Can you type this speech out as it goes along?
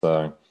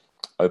So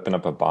open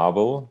up a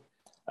Bible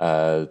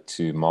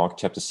to Mark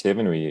chapter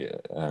 7. We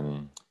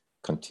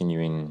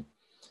continuing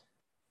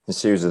the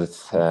series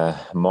with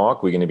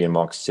Mark. We're going to be in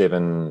Mark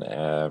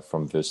 7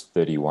 from verse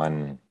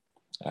 31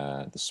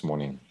 this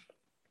morning.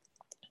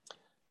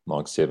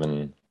 Mark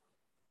 7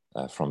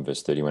 from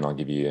verse 31. I'll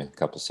give you a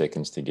couple of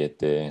seconds to get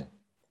there.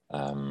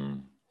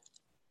 We're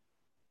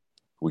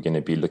going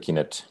to be looking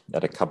at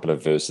a couple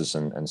of verses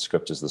and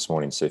scriptures this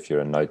morning. So if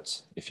you're a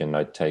note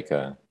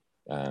taker,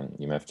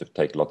 you may have to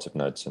take lots of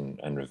notes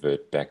and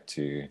revert back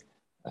to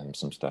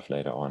some stuff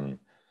later on.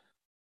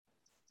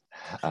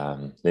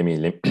 Let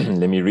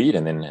me read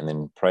and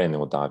then pray, and then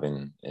we'll dive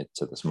in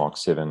to this. Mark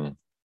 7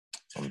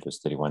 from verse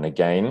 31.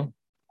 Again,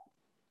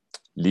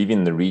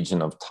 leaving the region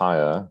of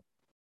Tyre,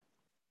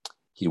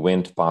 he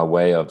went by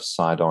way of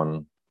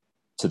Sidon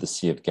to the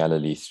Sea of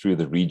Galilee through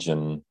the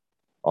region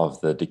of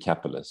the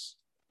Decapolis.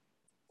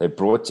 They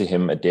brought to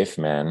him a deaf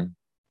man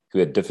who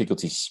had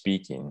difficulty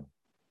speaking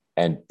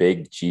and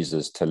begged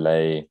Jesus to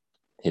lay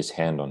his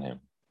hand on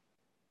him.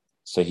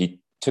 So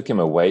he took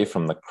him away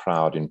from the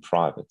crowd in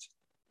private.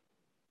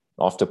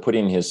 After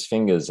putting his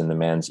fingers in the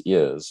man's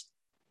ears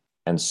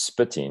and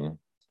spitting,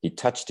 he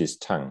touched his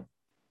tongue.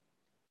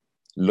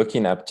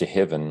 Looking up to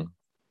heaven,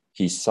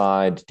 he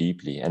sighed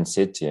deeply and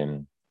said to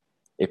him,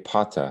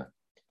 Ephphatha,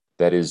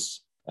 that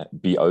is,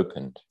 be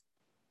opened.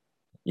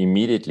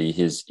 Immediately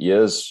his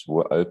ears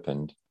were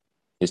opened,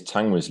 his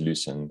tongue was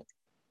loosened,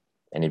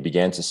 and he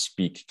began to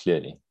speak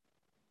clearly.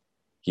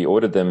 He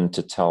ordered them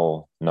to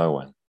tell no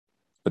one,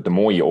 but the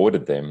more he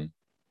ordered them,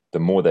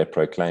 the more they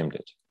proclaimed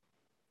it.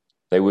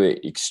 They were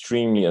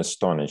extremely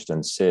astonished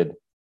and said,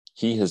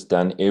 he has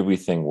done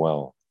everything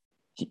well.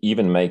 He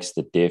even makes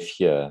the deaf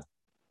hear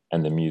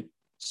and the mute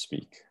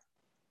speak.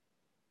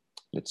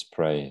 Let's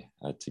pray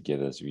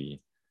together as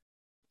we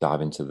dive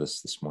into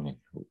this morning.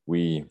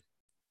 We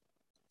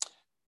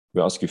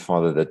ask you,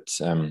 Father,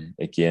 that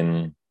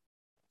again,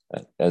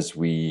 as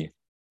we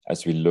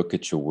look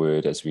at your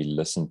word, as we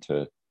listen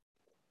to it,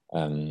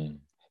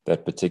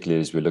 that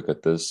particularly as we look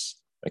at this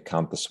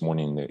account this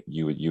morning, that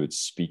you would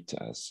speak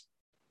to us.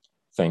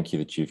 Thank you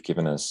that you've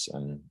given us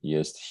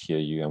ears to hear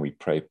you, and we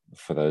pray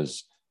for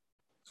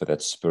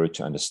that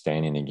spiritual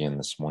understanding again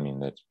this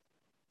morning, that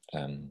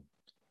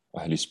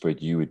Holy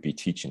Spirit, you would be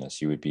teaching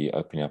us, you would be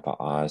opening up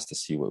our eyes to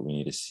see what we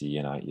need to see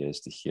and our ears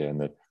to hear, and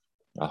that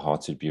our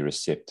hearts would be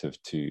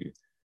receptive to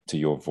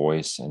your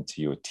voice and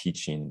to your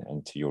teaching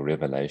and to your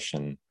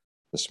revelation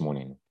this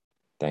morning.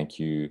 Thank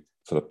you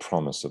for the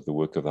promise of the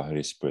work of the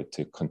Holy Spirit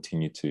to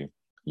continue to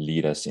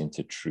lead us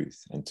into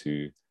truth and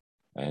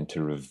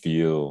to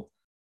reveal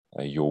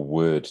your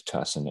word to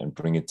us and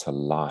bring it to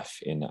life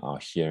in our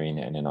hearing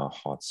and in our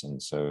hearts.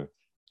 And so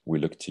we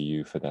look to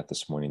you for that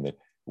this morning, that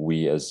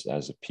we as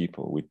a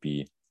people would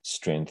be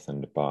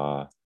strengthened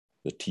by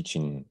the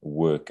teaching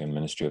work and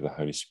ministry of the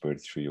Holy Spirit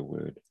through your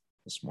word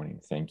this morning.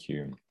 Thank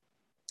you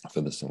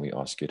for this, and we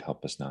ask you to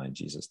help us now in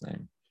Jesus'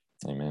 name.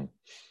 Amen.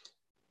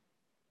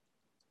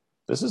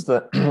 This is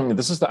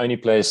the only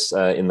place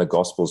in the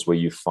Gospels where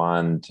you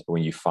find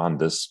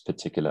this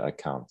particular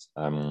account.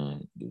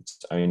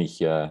 It's only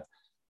here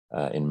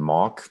in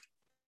Mark.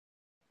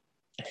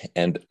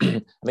 And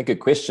I think a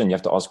question you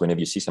have to ask whenever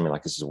you see something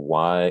like this is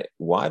why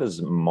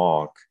does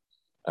Mark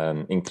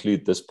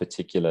include this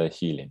particular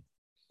healing?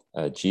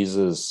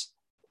 Jesus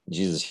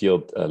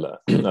healed a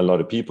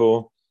lot of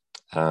people,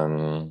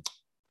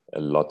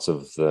 lots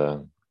of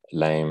the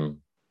lame,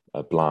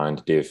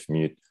 blind, deaf,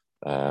 mute,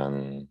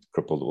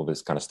 crippled, all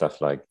this kind of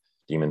stuff, like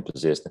demon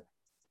possessed.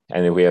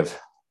 And then we have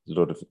a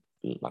lot of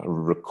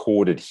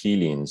recorded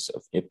healings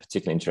of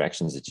particular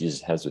interactions that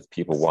Jesus has with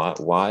people.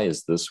 Why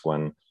is this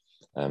one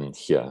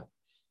here?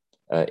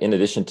 In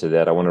addition to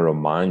that, I want to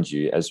remind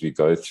you as we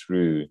go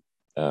through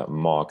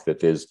Mark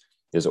that there's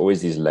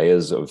always these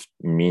layers of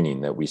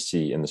meaning that we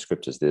see in the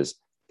scriptures. There's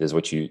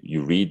what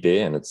you read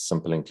there, and it's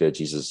simple and clear.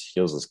 Jesus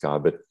heals this guy,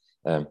 but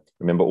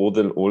remember,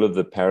 all of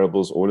the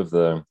parables, all of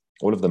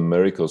the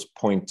miracles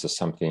point to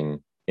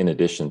something in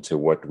addition to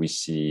what we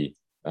see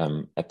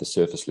at the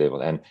surface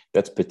level, and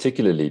that's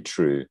particularly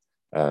true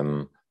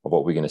of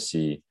what we're going to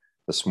see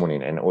this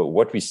morning. And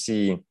what we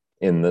see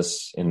in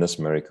this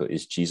miracle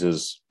is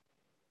Jesus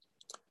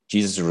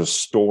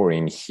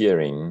restoring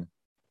hearing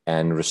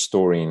and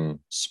restoring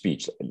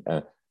speech.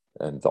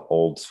 The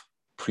old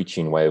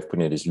preaching way of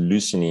putting it is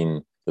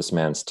loosening this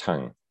man's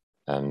tongue.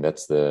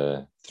 That's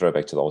the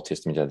throwback to the Old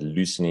Testament,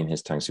 loosening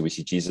his tongue. So we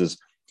see Jesus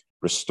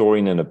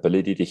restoring an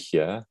ability to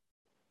hear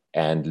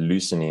and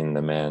loosening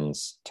the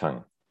man's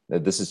tongue.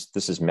 This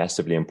is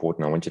massively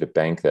important. I want you to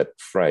bank that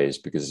phrase,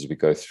 because as we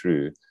go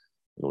through,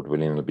 Lord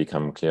willing, it'll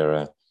become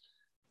clearer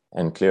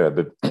and clearer.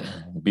 But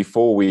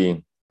before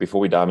we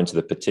dive into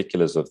the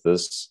particulars of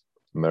this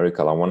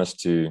miracle, I want us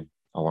to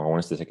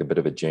take a bit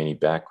of a journey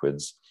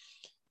backwards,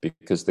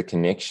 because the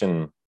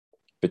connection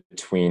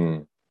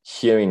between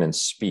hearing and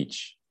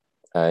speech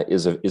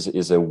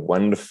is a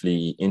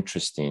wonderfully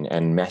interesting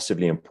and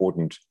massively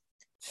important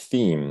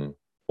theme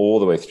all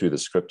the way through the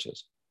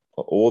scriptures,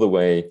 all the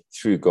way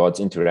through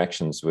God's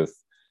interactions with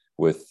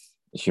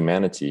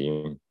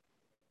humanity,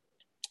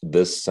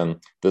 this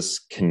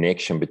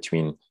connection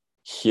between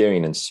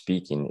hearing and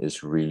speaking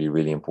is really,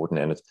 really important.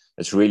 And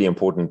it's really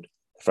important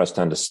for us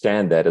to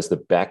understand that as the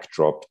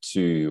backdrop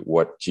to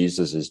what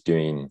Jesus is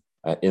doing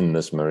in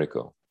this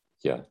miracle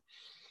here.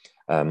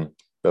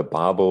 The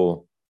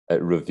Bible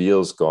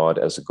reveals God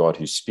as a God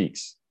who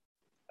speaks.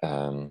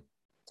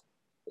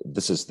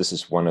 This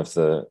is one of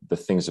the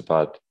things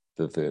about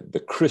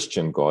the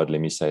Christian God,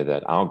 let me say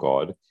that, our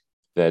God,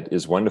 that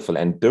is wonderful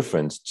and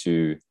different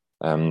to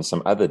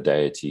some other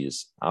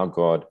deities. Our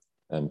God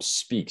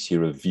speaks, he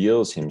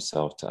reveals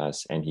himself to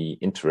us, and he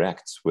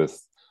interacts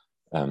with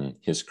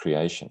his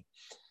creation.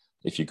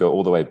 If you go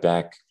all the way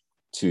back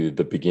to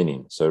the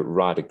beginning, so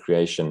right at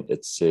creation,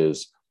 it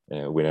says,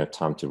 we don't have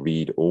time to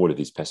read all of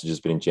these passages,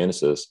 but in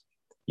Genesis,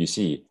 you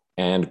see,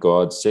 and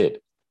God said,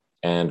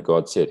 and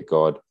God said,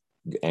 God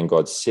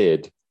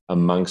said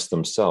amongst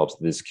themselves.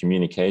 There's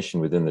communication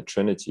within the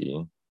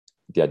Trinity,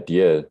 the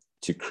idea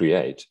to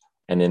create,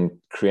 and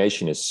then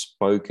creation is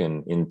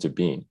spoken into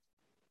being.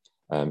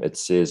 It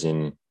says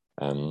in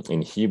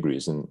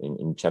Hebrews,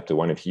 in chapter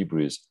 1 of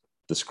Hebrews,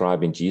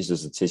 describing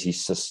Jesus, it says he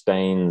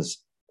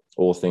sustains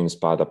all things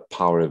by the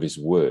power of his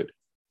word.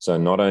 So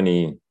not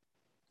only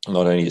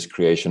is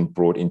creation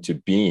brought into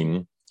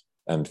being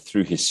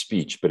through his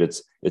speech, but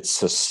it's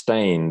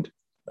sustained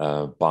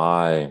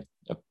by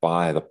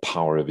the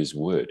power of his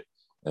word.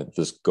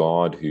 This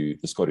God who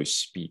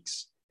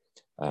speaks.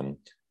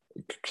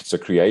 So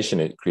creation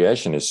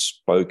is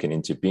spoken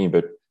into being,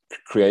 but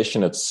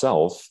creation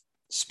itself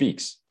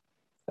speaks.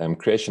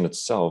 Creation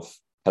itself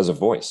has a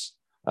voice.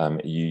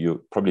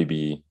 You'll probably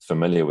be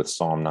familiar with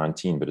Psalm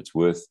 19, but it's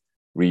worth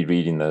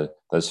rereading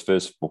those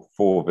first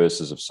 4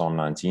 verses of Psalm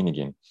 19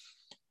 again.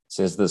 It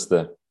says this: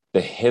 the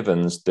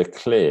heavens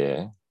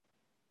declare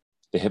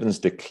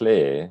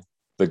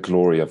the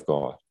glory of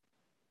God,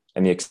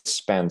 and the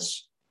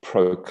expanse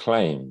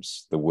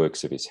proclaims the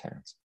works of his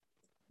hands.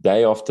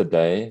 Day after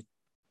day,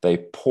 they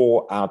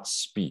pour out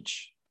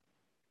speech.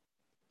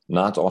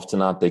 Night after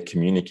night, they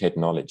communicate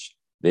knowledge.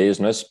 There is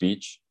no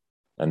speech,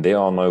 and there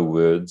are no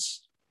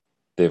words.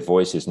 Their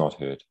voice is not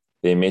heard.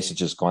 Their message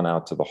has gone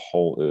out to the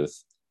whole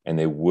earth, and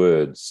their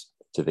words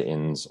to the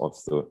ends of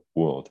the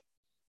world.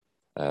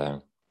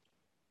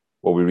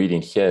 What we're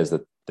reading here is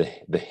that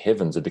the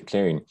heavens are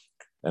declaring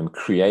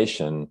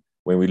creation.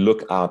 When we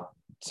look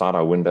outside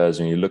our windows,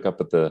 when you look up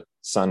at the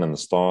sun and the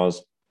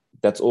stars,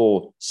 that's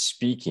all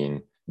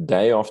speaking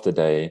day after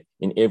day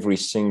in every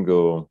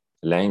single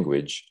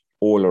language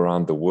all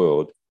around the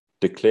world,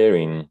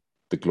 declaring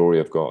the glory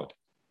of God.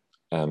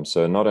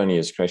 So not only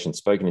is creation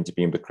spoken into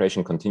being, but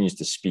creation continues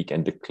to speak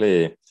and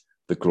declare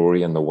the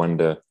glory and the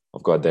wonder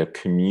of God. They're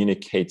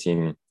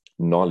communicating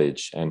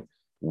knowledge, and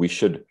we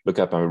should look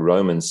up.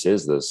 Romans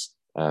says this.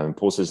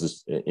 Paul says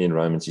this in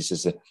Romans. He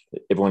says that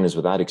everyone is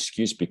without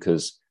excuse,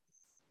 because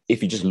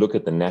if you just look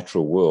at the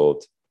natural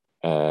world,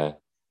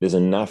 there's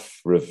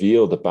enough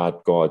revealed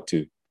about God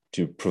to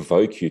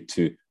provoke you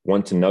to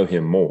want to know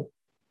him more.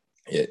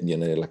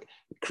 Like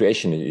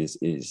creation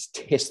is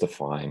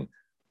testifying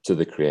to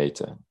the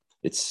Creator.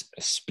 It's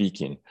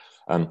speaking.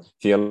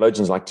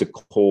 Theologians like to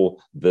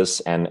call this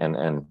and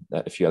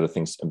a few other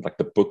things like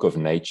the book of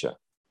nature,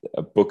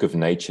 a book of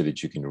nature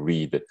that you can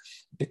read that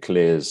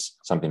declares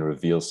something,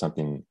 reveals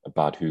something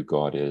about who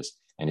God is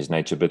and his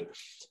nature. But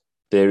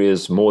there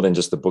is more than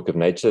just the book of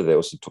nature. They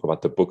also talk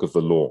about the book of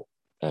the law.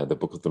 The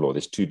book of the law.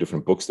 There's 2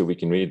 different books that we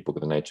can read: book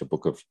of the nature,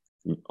 book of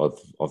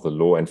the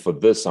law. And for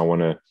this, I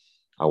want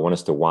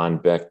us to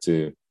wind back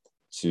to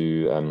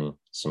some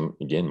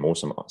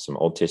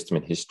Old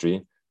Testament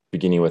history,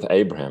 beginning with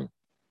Abraham.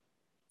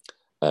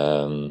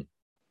 We're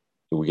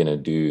going to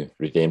do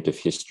Redemptive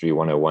History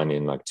 101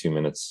 in like 2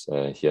 minutes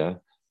here.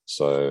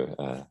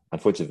 So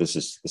unfortunately, this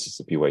is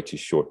to be way too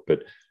short.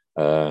 But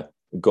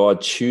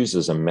God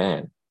chooses a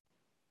man.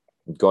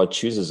 God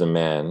chooses a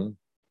man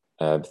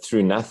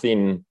through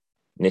nothing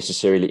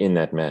necessarily in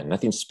that man,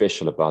 nothing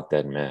special about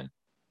that man,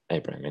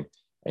 Abraham.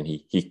 And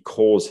he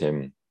calls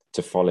him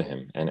to follow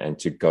him and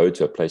to go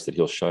to a place that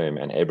he'll show him.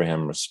 And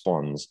Abraham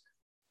responds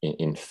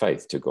in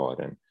faith to God.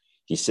 And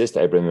he says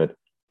to Abraham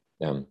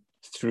that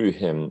through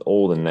him,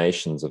 all the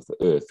nations of the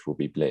earth will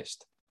be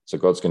blessed. So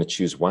God's going to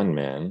choose one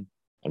man,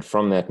 and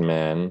from that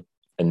man,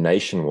 a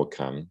nation will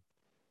come.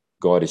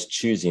 God is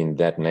choosing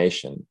that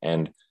nation,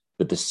 and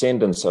the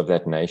descendants of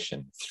that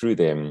nation, through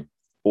them,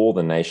 all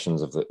the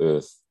nations of the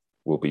earth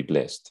will be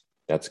blessed.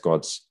 That's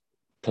God's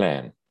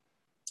plan.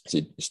 So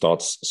it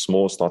starts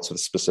small, starts with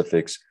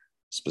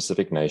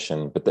specific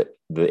nation, but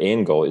the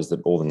end goal is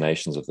that all the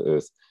nations of the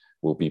earth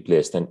will be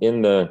blessed. And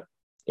in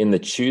the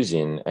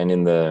choosing and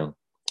in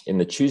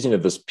the choosing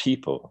of this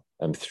people,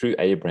 through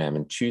Abraham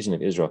and choosing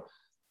of Israel,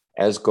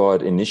 as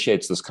God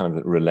initiates this kind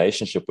of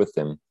relationship with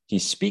them, he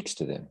speaks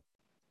to them.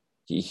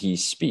 He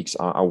speaks.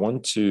 I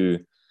want to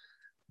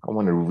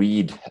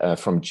read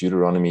from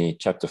Deuteronomy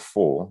chapter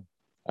 4,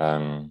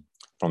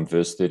 from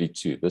verse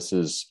 32. This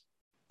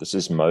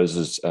is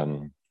Moses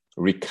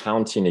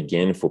recounting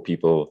again for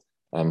people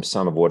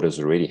some of what has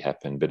already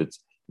happened, but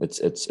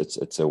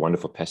it's a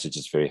wonderful passage.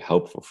 It's very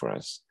helpful for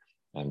us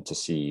to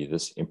see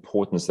this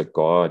importance that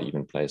God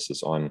even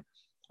places on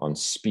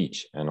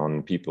speech and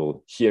on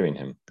people hearing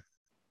him.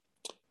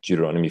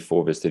 Deuteronomy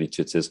 4, verse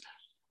 32, it says,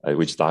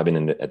 which dive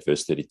in at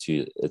verse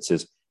 32, it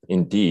says,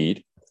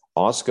 "Indeed,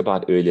 ask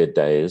about earlier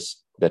days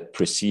that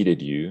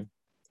preceded you,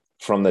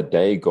 from the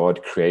day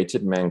God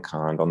created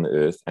mankind on the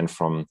earth and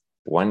from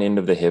one end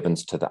of the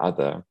heavens to the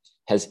other.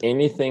 Has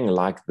anything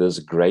like this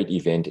great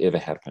event ever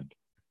happened?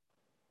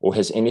 Or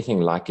has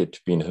anything like it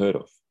been heard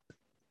of?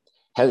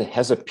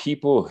 Has a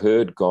people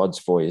heard God's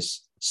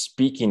voice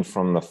speaking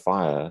from the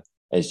fire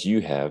as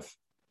you have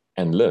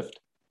and lived?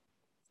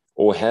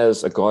 Or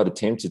has a God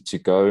attempted to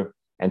go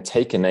and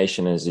take a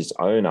nation as his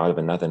own out of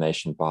another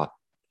nation by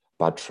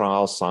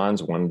trials,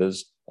 signs,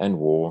 wonders, and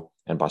war,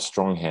 and by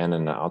strong hand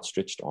and an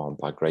outstretched arm,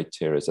 by great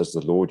terrors, as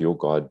the Lord your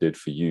God did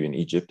for you in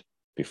Egypt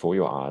before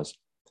your eyes?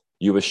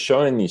 You were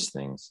shown these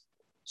things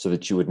so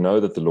that you would know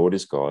that the Lord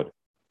is God.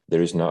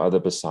 There is no other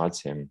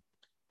besides him.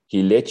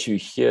 He let you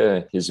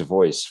hear his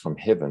voice from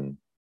heaven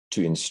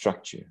to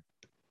instruct you."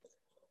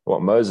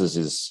 What Moses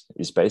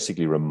is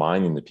basically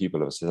reminding the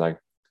people of is like,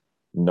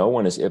 no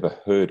one has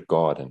ever heard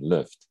God and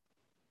lived.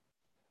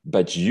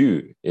 But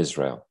you,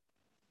 Israel,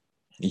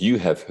 you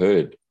have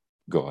heard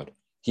God.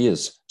 He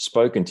has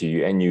spoken to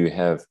you and you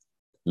have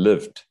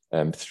lived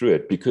through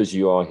it because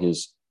you are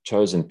his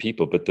chosen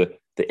people. But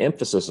the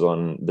emphasis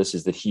on this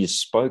is that he has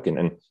spoken,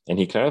 and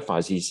he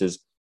clarifies. He says,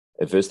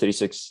 at verse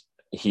 36,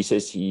 he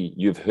says,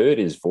 you've heard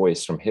his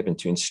voice from heaven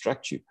to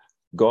instruct you.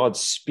 God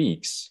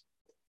speaks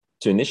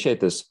to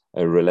initiate this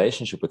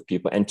relationship with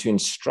people and to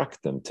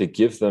instruct them, to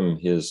give them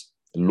his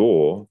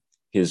law,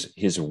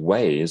 his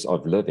ways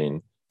of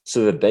living,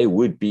 so that they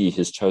would be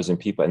his chosen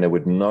people and they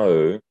would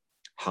know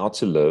how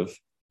to live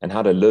and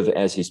how to live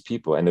as his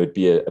people. And there would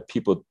be a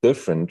people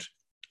different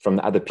from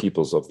the other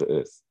peoples of the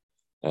earth.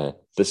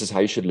 This is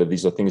how you should live.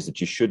 These are things that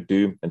you should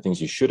do and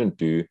things you shouldn't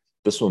do.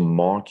 This will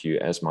mark you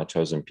as my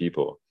chosen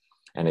people.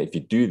 And if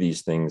you do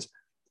these things,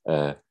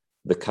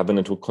 the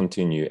covenant will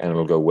continue and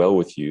it'll go well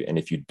with you. And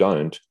if you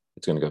don't,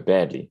 it's going to go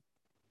badly.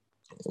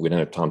 We don't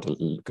have time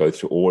to go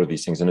through all of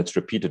these things, and it's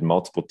repeated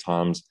multiple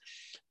times.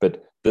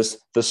 But this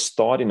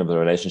starting of the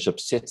relationship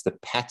sets the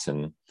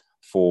pattern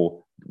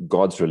for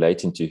God's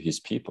relating to his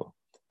people.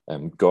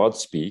 God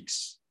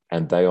speaks,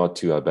 and they are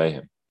to obey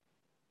him.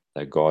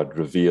 That God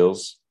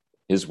reveals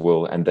his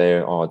will, and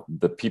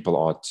the people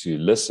are to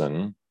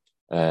listen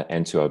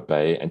and to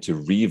obey and to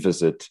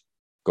revisit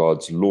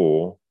God's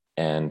law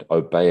and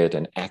obey it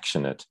and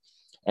action it.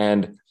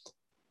 And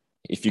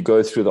if you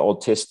go through the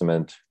Old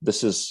Testament,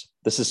 this is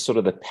sort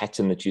of the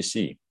pattern that you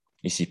see.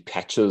 You see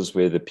patches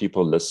where the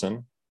people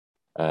listen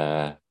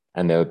and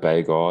they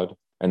obey God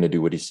and they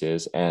do what he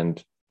says.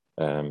 And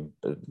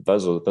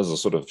those are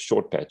sort of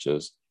short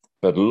patches,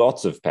 but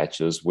lots of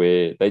patches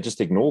where they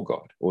just ignore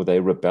God or they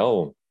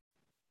rebel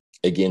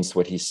against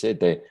what he said.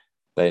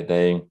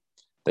 They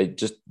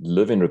just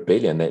live in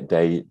rebellion.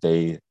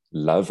 They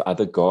love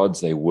other gods.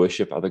 They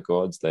worship other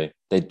gods.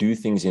 They do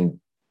things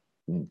in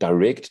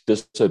direct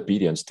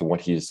disobedience to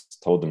what he has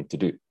told them to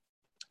do.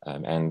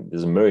 And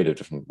there's a myriad of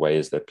different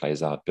ways that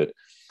plays out. But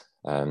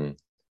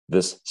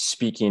this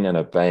speaking and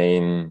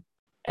obeying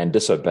and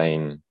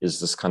disobeying is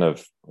this kind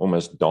of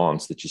almost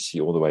dance that you see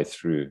all the way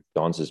through.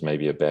 Dance is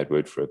maybe a bad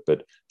word for it,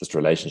 but this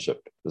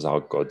relationship is how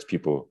God's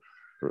people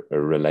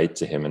relate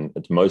to him. And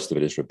most of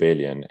it is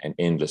rebellion and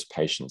endless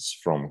patience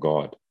from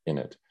God in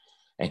it.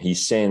 And he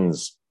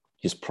sends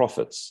his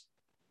prophets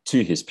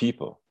to his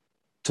people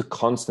to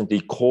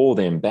constantly call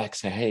them back,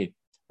 say, hey,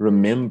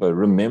 remember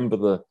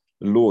the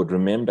Lord,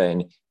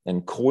 remember,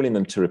 and calling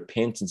them to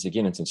repentance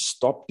again and saying,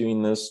 stop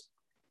doing this,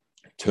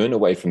 turn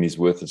away from these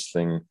worthless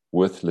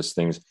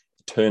things,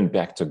 turn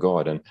back to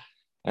God.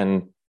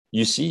 And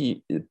you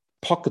see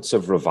pockets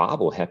of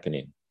revival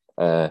happening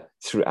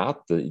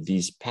throughout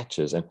these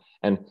patches.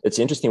 And it's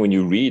interesting when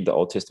you read the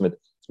Old Testament,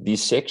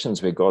 these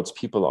sections where God's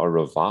people are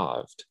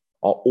revived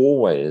are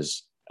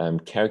always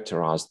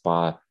characterized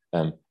by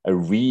a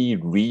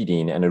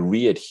rereading and a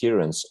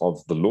readherence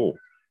of the law,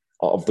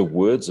 of the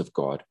words of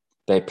God.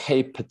 They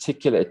pay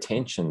particular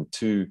attention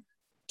to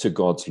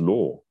God's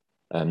law,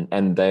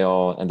 and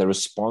they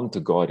respond to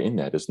God in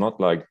that. It's not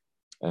like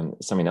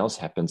something else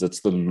happens.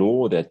 It's the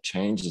law that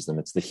changes them.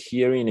 It's the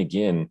hearing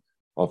again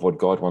of what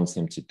God wants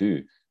them to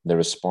do. They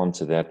respond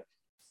to that.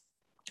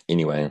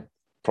 Anyway,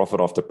 prophet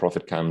after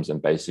prophet comes,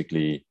 and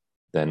basically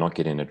they're not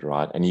getting it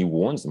right. And he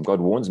warns them. God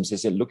warns them,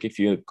 says, look, if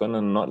you're going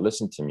to not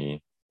listen to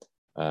me,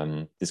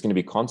 there's going to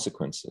be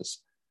consequences.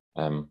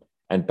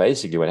 And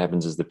basically what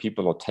happens is the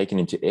people are taken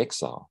into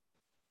exile.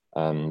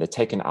 They're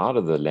taken out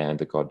of the land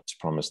that God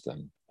promised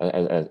them,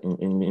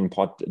 in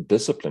part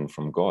discipline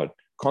from God,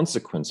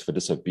 consequence for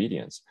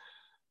disobedience.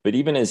 But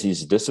even as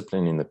he's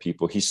disciplining the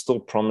people, he's still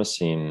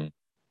promising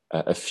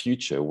a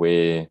future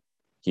where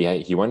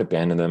he won't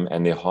abandon them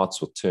and their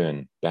hearts will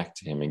turn back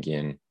to him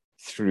again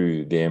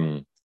through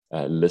them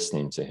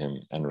listening to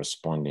him and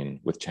responding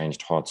with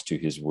changed hearts to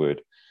his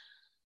word.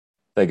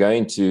 They're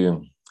going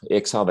to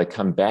exile, they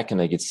come back and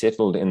they get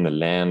settled in the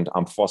land.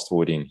 I'm fast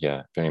forwarding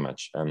here very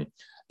much.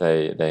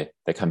 They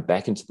come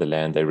back into the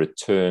land, they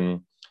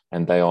return,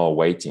 and they are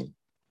waiting.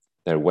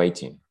 They're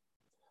waiting.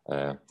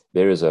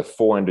 There is a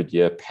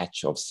 400-year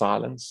patch of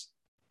silence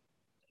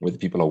where the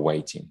people are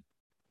waiting.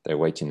 They're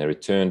waiting. They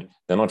returned.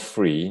 They're not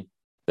free.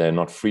 They're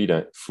not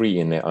free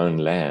in their own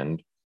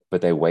land,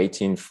 but they're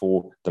waiting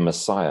for the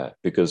Messiah,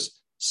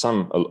 because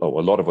a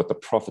lot of what the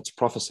prophets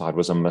prophesied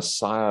was a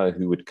Messiah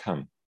who would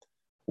come,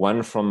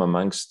 one from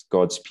amongst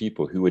God's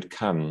people who would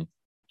come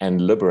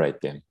and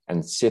liberate them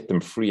and set them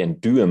free and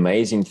do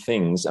amazing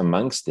things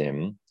amongst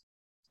them,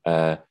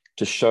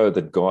 to show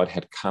that God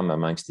had come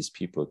amongst his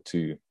people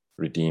to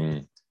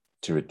redeem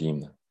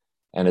them.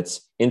 And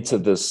it's into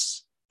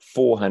this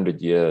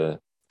 400-year,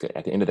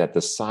 at the end of that,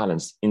 the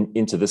silence,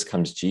 into this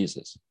comes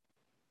Jesus.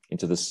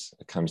 Into this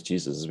comes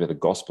Jesus. This is where the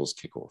Gospels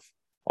kick off.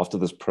 After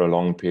this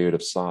prolonged period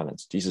of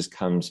silence, Jesus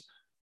comes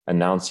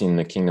announcing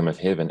the kingdom of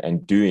heaven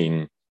and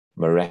doing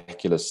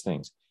miraculous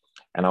things.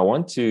 And I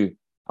want to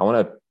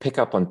pick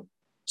up on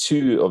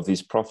two of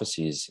these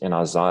prophecies in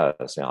Isaiah.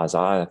 So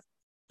Isaiah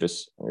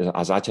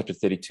chapter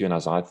 32 and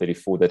Isaiah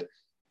 34 that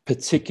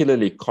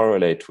particularly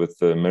correlate with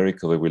the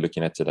miracle that we're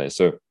looking at today.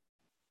 So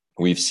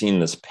we've seen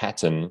this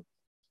pattern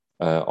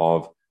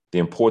of the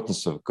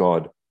importance of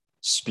God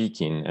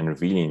speaking and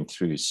revealing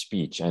through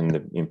speech, and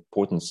the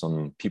importance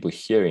on people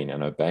hearing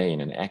and obeying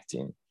and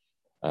acting,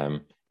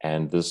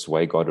 and this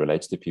way God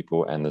relates to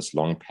people, and this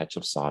long patch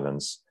of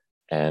silence,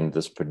 and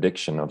this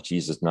prediction of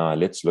Jesus. Now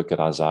let's look at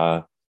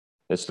Isaiah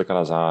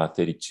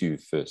 32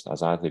 first.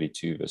 Isaiah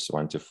 32 verse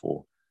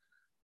 1-4.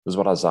 This is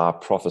what Isaiah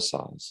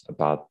prophesies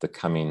about the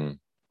coming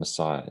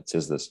Messiah. It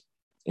says this: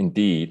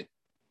 "Indeed,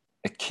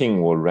 a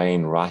king will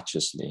reign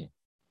righteously,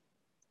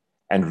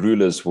 and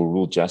rulers will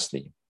rule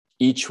justly.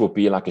 Each will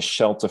be like a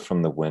shelter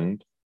from the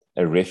wind,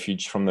 a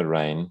refuge from the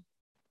rain,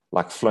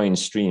 like flowing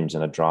streams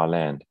in a dry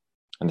land,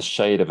 and the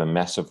shade of a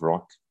massive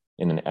rock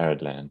in an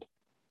arid land.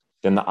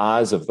 Then the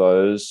eyes of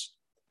those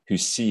who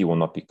see will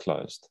not be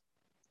closed,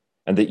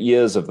 and the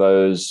ears of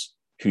those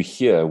who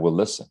hear will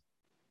listen.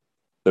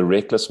 The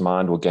reckless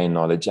mind will gain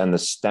knowledge, and the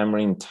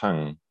stammering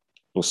tongue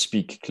will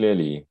speak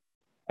clearly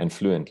and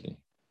fluently."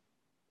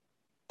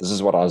 This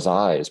is what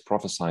Isaiah is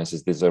prophesying,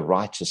 says there's a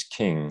righteous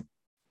king.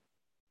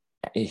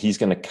 He's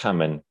going to come,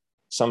 and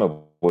some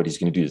of what he's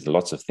going to do is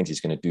lots of things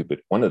he's going to do. But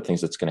one of the things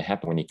that's going to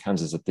happen when he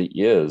comes is that the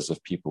ears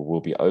of people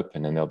will be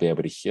open and they'll be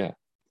able to hear.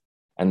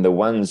 And the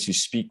ones who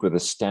speak with a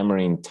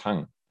stammering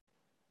tongue,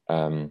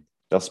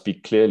 they'll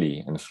speak clearly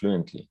and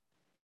fluently.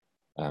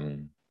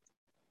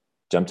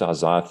 Jump to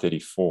Isaiah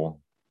 34.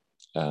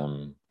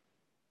 We'll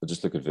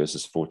just look at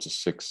verses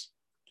 4-6.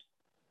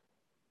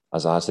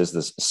 Isaiah says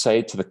this: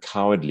 "Say to the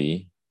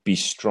cowardly, be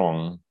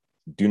strong,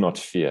 do not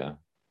fear.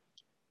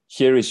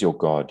 Here is your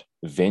God,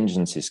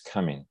 vengeance is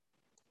coming.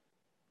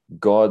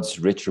 God's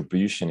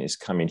retribution is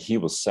coming, he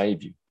will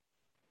save you.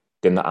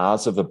 Then the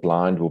eyes of the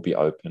blind will be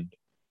opened,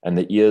 and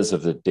the ears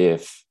of the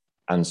deaf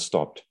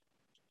unstopped.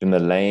 Then the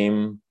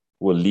lame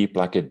will leap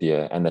like a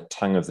deer, and the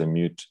tongue of the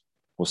mute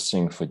will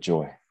sing for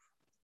joy."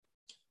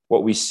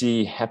 What we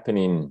see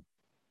happening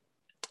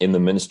in the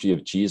ministry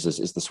of Jesus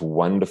is this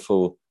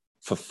wonderful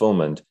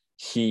fulfillment.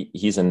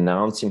 He's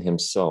announcing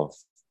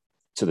himself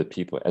to the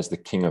people as the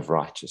King of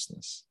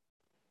righteousness,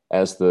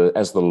 as the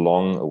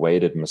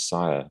long-awaited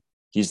Messiah.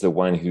 He's the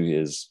one who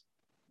is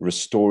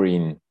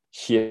restoring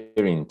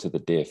hearing to the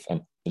deaf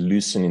and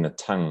loosening the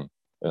tongue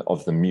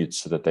of the mute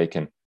so that they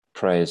can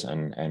praise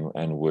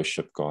and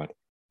worship God.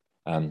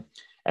 And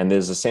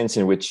there's a sense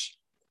in which,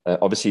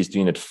 obviously, he's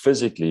doing it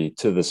physically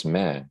to this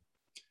man.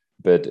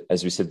 But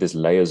as we said, there's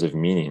layers of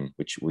meaning,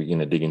 which we're going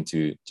to dig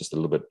into just a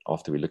little bit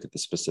after we look at the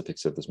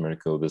specifics of this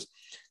miracle.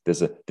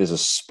 There's a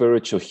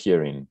spiritual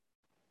hearing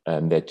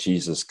that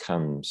Jesus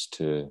comes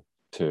to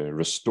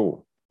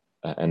restore,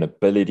 an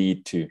ability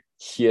to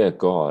hear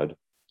God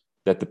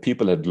that the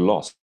people had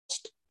lost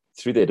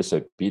through their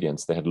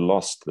disobedience. They had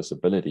lost this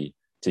ability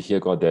to hear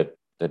God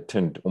that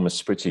turned almost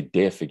spiritually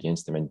deaf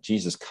against them. And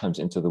Jesus comes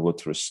into the world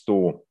to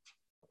restore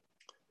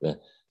the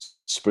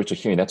spiritual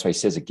hearing. That's why he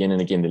says again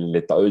and again,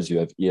 let those who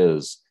have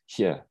ears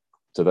hear.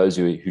 So those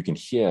who can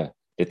hear,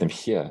 let them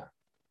hear.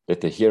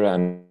 Let the hearer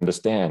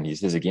understand. He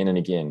says again and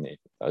again,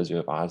 those who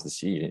have eyes to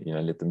see,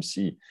 let them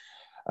see.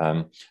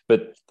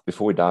 But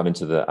before we dive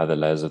into the other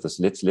layers of this,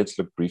 let's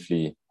look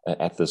briefly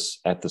at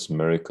this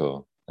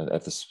miracle,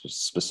 at this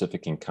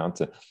specific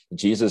encounter.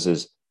 Jesus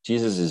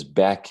is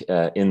back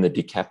in the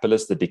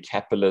Decapolis. The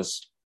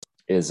Decapolis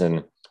is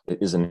an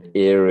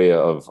area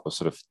of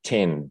sort of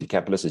 10.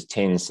 Decapolis is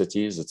 10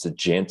 cities. It's a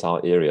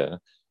Gentile area,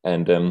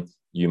 and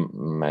you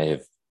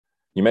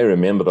may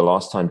remember the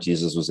last time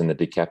Jesus was in the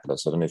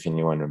Decapolis. I don't know if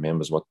anyone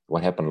remembers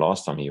what happened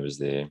last time he was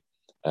there.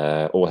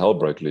 All hell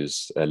broke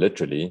loose,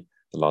 literally.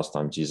 The last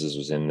time Jesus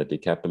was in the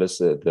Decapolis,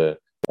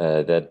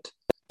 that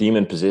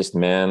demon-possessed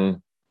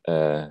man,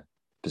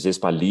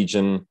 possessed by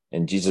legion,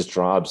 and Jesus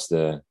drives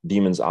the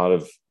demons out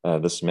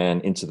of this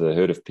man into the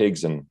herd of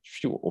pigs, and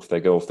off they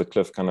go off the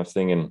cliff kind of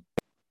thing. And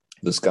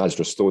this guy's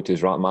restored to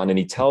his right mind, and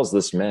he tells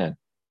this man,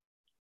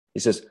 He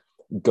says,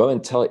 go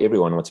and tell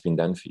everyone what's been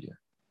done for you.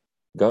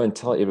 Go and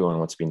tell everyone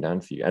what's been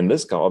done for you. And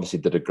this guy obviously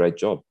did a great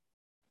job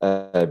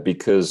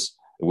because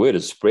the word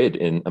is spread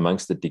in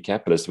amongst the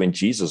Decapolis. When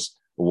Jesus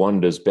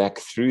wanders back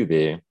through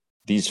there,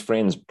 these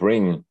friends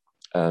bring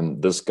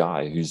this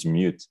guy who's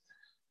mute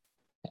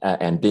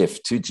and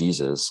deaf to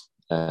Jesus,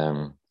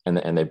 and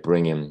they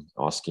bring him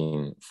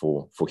asking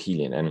for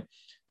healing. And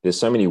there's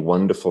so many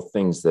wonderful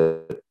things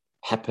that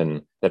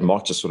happen that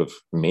Mark just sort of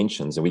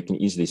mentions, and we can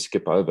easily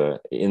skip over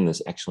in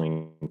this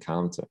actual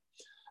encounter.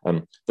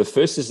 The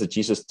first is that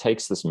Jesus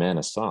takes this man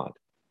aside.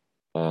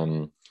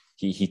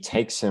 He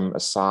takes him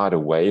aside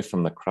away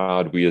from the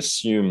crowd, we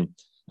assume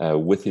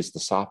with his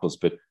disciples,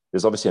 but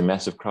there's obviously a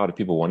massive crowd of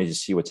people wanting to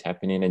see what's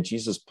happening, and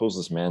Jesus pulls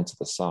this man to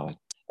the side.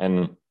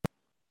 And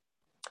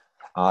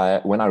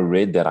when I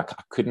read that, I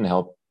couldn't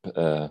help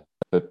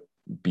but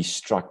be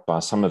struck by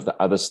some of the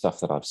other stuff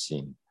that I've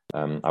seen.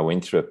 I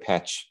went through a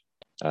patch,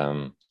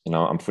 I'm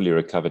fully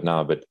recovered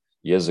now, but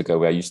years ago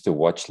where I used to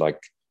watch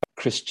like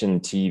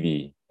Christian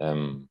TV,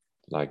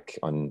 like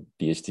on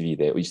DSTV,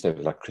 they used to have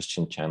like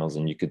Christian channels,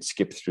 and you could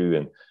skip through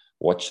and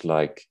watch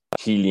like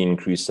healing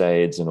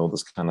crusades and all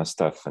this kind of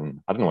stuff.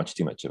 And I didn't watch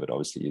too much of it.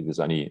 Obviously, there's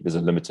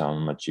a limit to how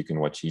much you can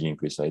watch healing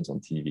crusades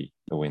on TV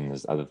when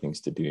there's other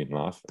things to do in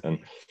life.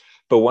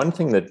 But one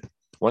thing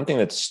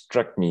that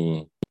struck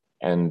me,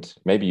 and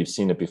maybe you've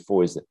seen it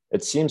before, is that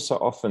it seems so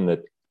often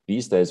that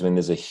these days when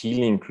there's a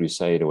healing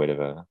crusade or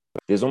whatever,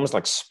 there's almost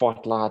like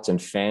spotlights and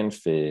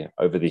fanfare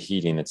over the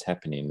healing that's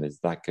happening. There's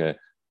like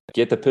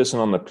get the person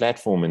on the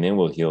platform and then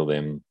we'll heal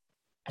them,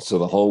 so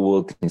the whole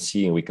world can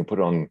see, and we can put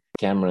it on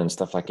camera and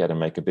stuff like that and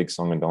make a big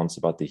song and dance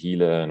about the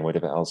healer and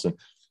whatever else.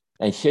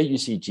 And here you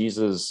see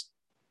Jesus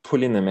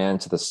pulling the man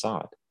to the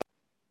side.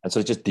 And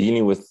so just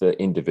dealing with the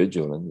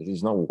individual, and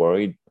he's not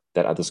worried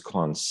that others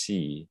can't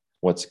see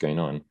what's going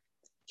on.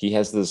 He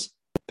has this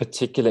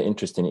particular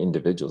interest in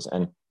individuals.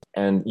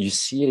 And you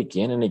see it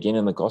again and again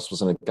in the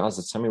Gospels. And guys,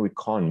 it's something we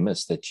can't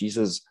miss, that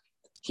Jesus,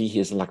 he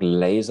has like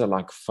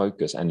laser-like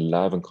focus and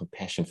love and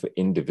compassion for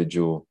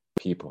individual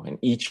people. And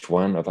each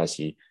one of us,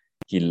 he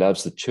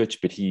loves the church,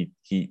 but he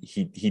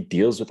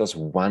deals with us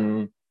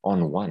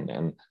one-on-one.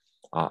 And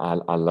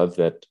I love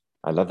that.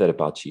 I love that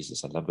about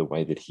Jesus. I love the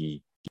way that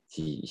he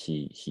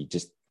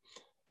just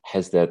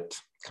has that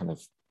kind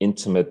of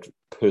intimate,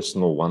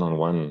 personal,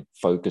 one-on-one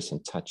focus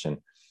and touch. And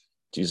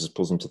Jesus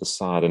pulls him to the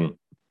side, and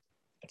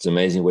it's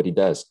amazing what he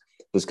does.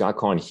 This guy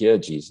can't hear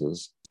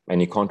Jesus,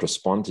 and he can't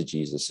respond to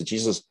Jesus. So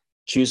Jesus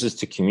chooses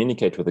to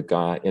communicate with the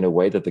guy in a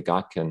way that the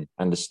guy can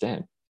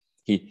understand.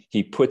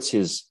 He puts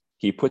his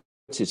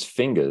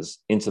fingers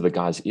into the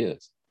guy's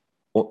ears,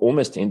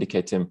 almost to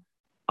indicate to him,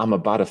 I'm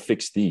about to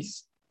fix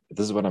these.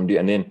 This is what I'm doing.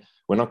 And then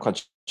we're not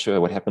quite sure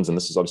what happens, and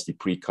this is obviously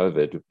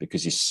pre-COVID,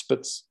 because he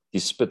spits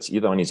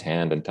either on his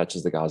hand and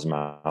touches the guy's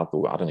mouth,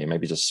 or I don't know,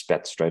 maybe just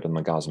spat straight on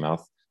the guy's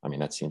mouth. I mean,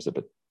 that seems a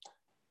bit,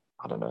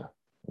 I don't know.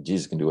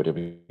 Jesus can do whatever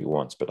he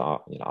wants, but I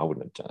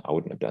wouldn't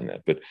have done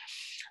that. But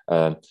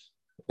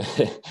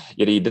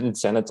yet he didn't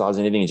sanitize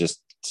anything. He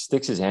just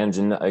sticks his hands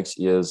in the oak's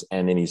ears,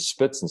 and then he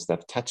spits and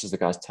stuff, touches the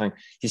guy's tongue.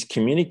 He's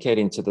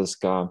communicating to this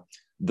guy,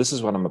 this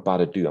is what I'm about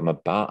to do. I'm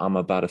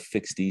about to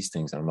fix these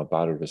things. I'm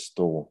about to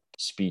restore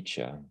speech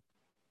here.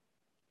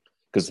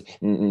 Because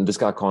this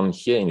guy can't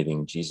hear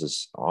anything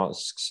Jesus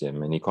asks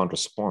him, and he can't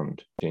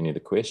respond to any of the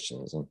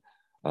questions.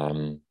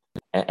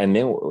 And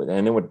then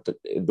what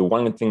the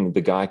one thing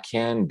the guy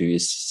can do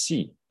is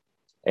see.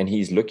 And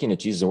he's looking at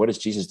Jesus. And what does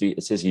Jesus do?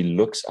 It says he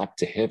looks up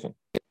to heaven.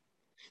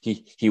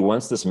 He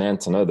wants this man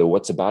to know that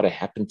what's about to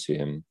happen to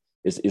him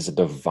is a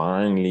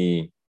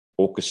divinely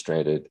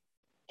orchestrated,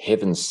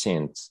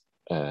 heaven-sent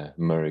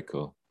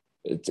miracle.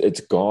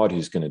 It's God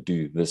who's going to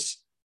do this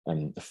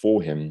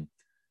for him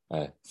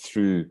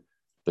through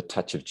the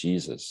touch of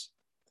Jesus.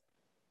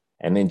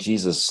 And then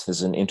Jesus,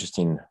 there's an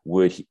interesting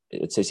word.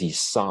 It says he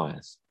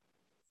sighs.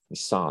 He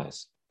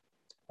sighs.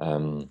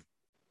 And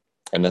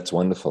that's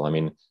wonderful. I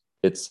mean,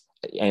 there's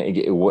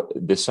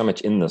so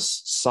much in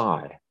this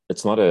sigh.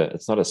 It's not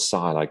a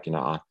sigh like,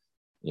 a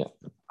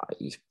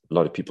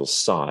lot of people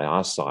sigh.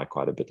 I sigh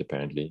quite a bit,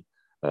 apparently.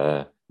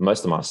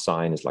 Most of my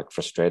sighing is like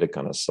frustrated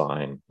kind of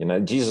sighing.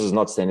 Jesus is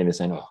not standing there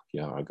saying, oh,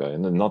 yeah, I go.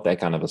 And not that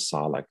kind of a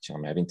sigh like,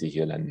 I'm having to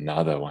heal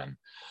another one.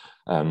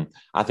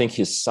 I think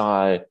his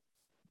sigh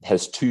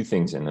has two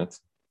things in it.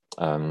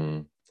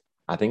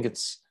 I think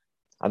it's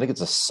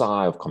a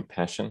sigh of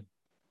compassion.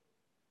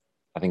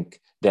 I think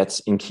that's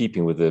in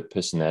keeping with the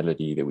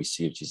personality that we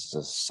see of Jesus,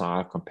 a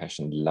sigh of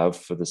compassion, love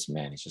for this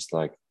man. He's just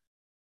like,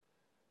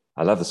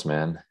 I love this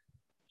man,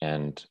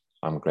 and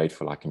I'm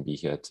grateful I can be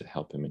here to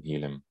help him and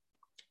heal him.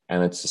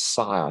 And it's a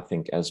sigh, I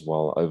think, as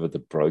well, over the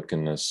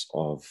brokenness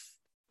of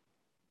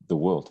the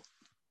world.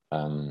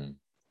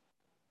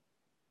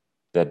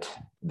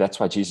 That's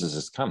why Jesus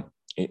has come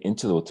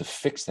into the world, to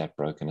fix that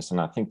brokenness.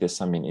 And I think there's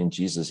something in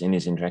Jesus, in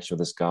his interaction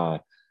with this guy.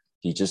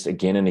 He just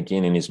again and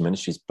again in his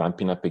ministry is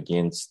bumping up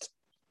against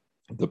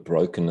the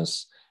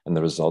brokenness and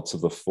the results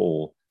of the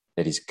fall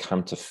that he's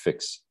come to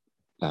fix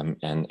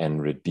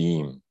and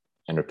redeem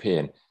and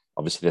repair.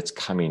 obviously that's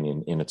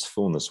coming in its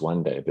fullness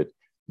one day, but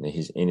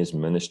he's in his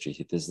ministry.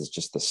 There's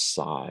just a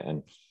sigh,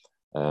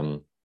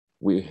 and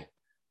we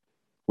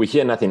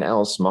hear nothing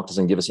else. Mark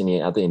doesn't give us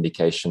any other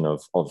indication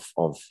of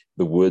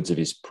the words of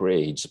his prayer.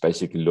 He just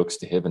basically looks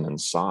to heaven and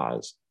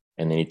sighs,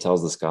 and then he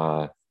tells this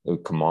guy, who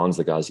commands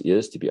the guy's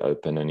ears to be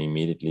open, and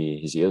immediately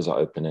his ears are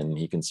open and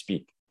he can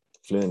speak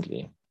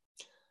fluently.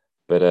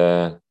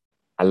 But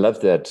I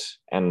love that,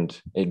 and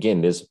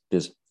again, there's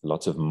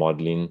lots of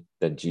modeling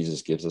that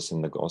Jesus gives us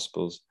in the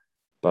Gospels.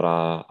 But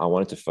I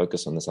wanted to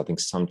focus on this. I think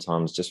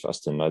sometimes, just for us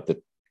to note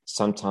that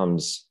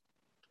sometimes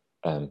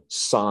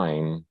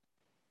sighing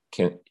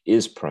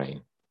is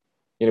praying.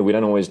 We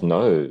don't always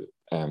know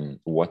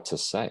what to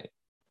say,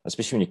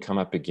 especially when you come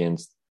up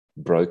against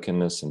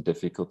brokenness and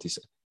difficulties.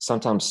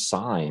 Sometimes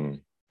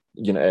sighing,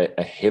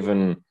 a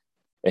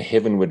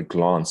heavenward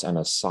glance and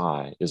a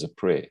sigh is a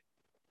prayer.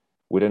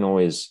 We don't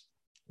always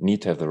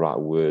need to have the right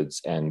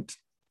words and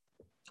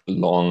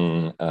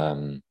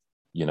long,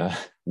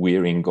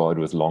 wearying God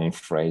with long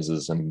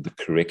phrases and the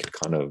correct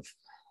kind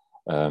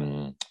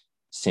of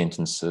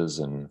sentences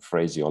and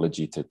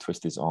phraseology to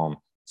twist his arm.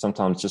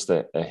 Sometimes just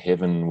a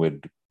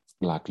heavenward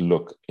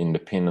look in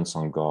dependence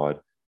on God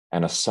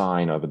and a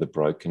sign over the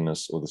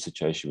brokenness or the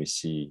situation we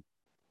see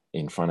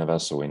in front of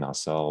us or in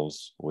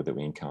ourselves or that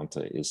we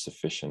encounter is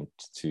sufficient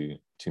to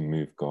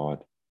move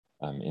God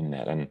in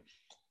that.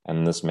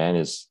 And this man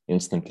is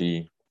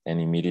instantly and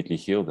immediately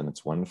healed, and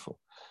it's wonderful.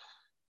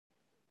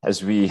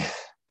 As we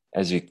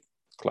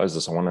close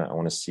this, I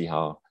want to see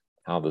how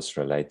this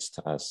relates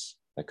to us,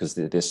 because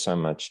there's so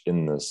much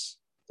in this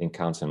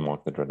encounter in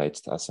Mark that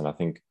relates to us. And I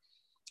think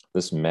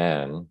this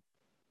man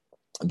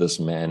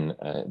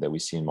that we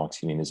see in Mark's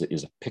healing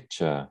is a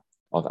picture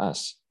of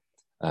us,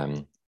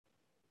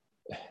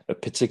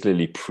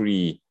 particularly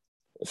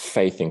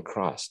pre-faith in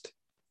Christ,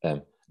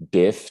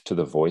 deaf to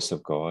the voice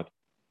of God,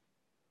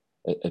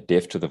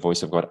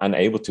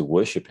 unable to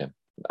worship him,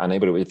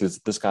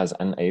 this guy's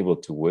unable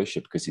to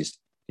worship because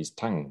his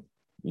tongue,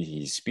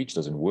 his speech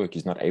doesn't work.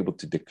 He's not able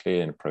to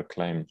declare and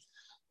proclaim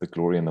the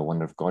glory and the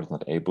wonder of God. He's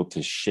not able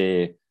to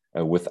share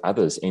with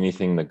others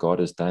anything that God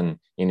has done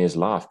in his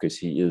life because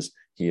he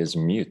is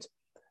mute.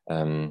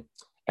 And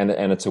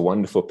it's a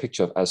wonderful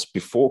picture of us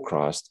before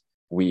Christ.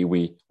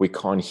 We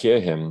can't hear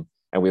him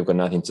and we've got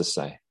nothing to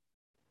say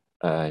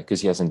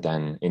because he hasn't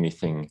done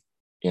anything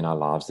in our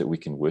lives that we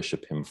can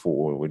worship him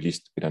for, or at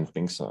least we don't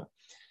think so.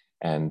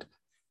 And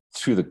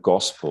through the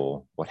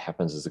gospel, what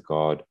happens is that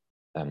God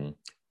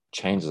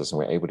changes us and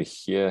we're able to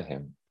hear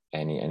him,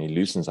 and he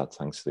loosens our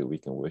tongues so that we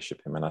can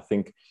worship him. And I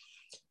think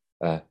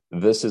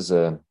this is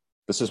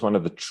one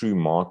of the true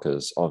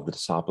markers of the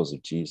disciples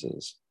of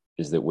Jesus,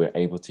 is that we're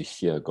able to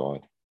hear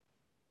God.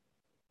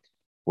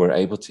 We're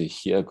able to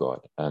hear God.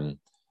 And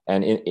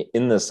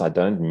in this, I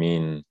don't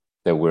mean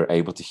that we're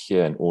able to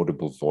hear an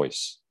audible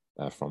voice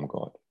from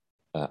God.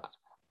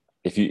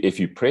 If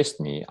you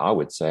pressed me, I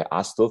would say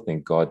I still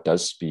think God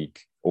does speak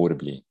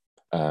audibly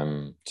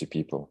to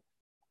people.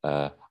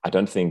 I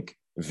don't think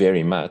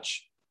very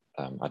much.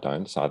 I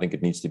don't. So I think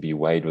it needs to be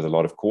weighed with a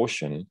lot of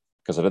caution,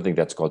 because I don't think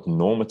that's God's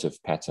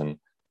normative pattern.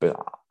 But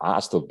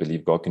I still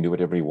believe God can do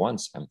whatever he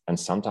wants. And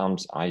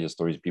sometimes I hear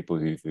stories of people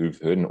who've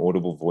heard an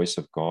audible voice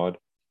of God,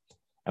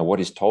 and what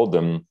he's told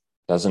them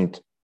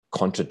doesn't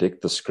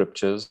contradict the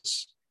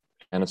scriptures.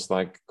 And it's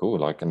like,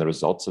 cool, and the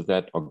results of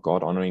that are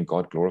God honoring,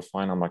 God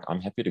glorifying.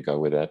 I'm happy to go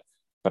with that.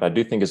 But I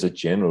do think as a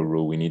general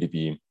rule, we need to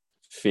be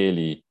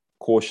fairly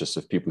cautious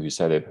of people who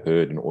say they've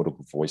heard an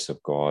audible voice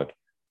of God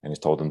and he's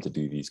told them to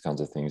do these kinds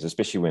of things,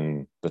 especially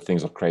when the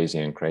things are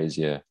crazier and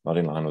crazier, not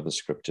in line with the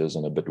scriptures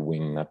and a bit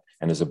winged up.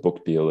 And there's a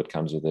book deal that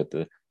comes with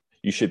it.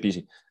 You should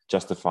be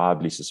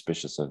justifiably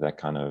suspicious of that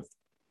kind of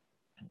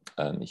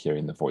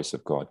hearing the voice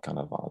of God kind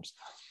of vibes.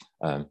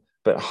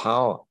 But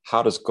how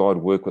does God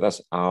work with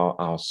us?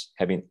 Our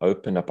having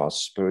opened up our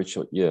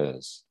spiritual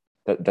ears.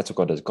 That's what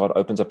God does. God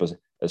opens up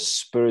our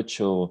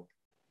spiritual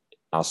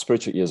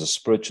ears, a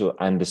spiritual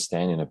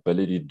understanding,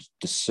 ability to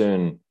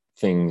discern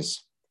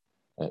things,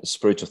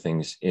 spiritual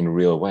things in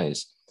real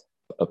ways.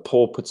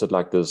 Paul puts it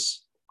like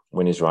this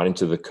when he's writing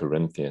to the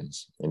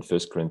Corinthians in 1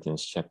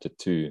 Corinthians chapter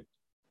 2,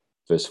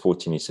 verse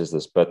 14. He says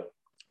this, but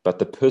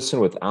the person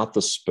without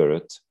the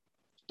Spirit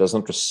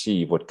doesn't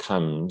receive what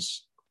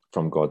comes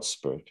from God's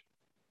Spirit,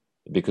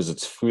 because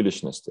it's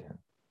foolishness to him.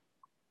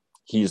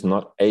 He is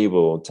not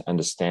able to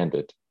understand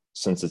it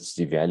since it's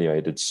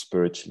devaluated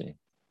spiritually.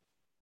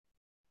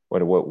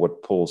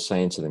 What Paul's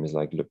saying to them is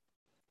like, look,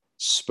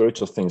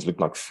 spiritual things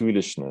look like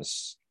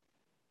foolishness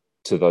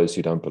to those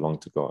who don't belong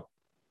to God.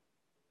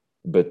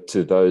 But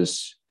to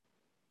those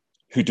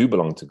who do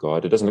belong to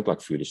God, it doesn't look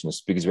like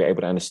foolishness because we're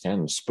able to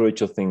understand them.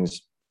 Spiritual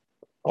things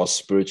are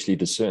spiritually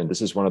discerned.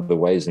 This is one of the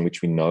ways in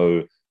which we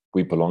know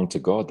we belong to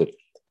God, that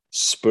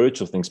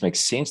spiritual things make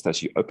sense to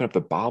us. You open up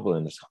the Bible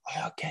and it's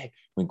okay.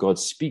 When God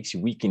speaks,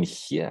 we can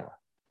hear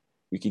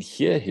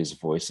his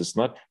voice.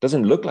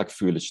 Doesn't look like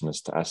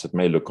foolishness to us. It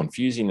may look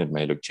confusing. It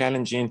may look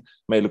challenging. It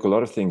may look a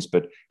lot of things,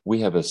 but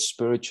we have a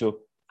spiritual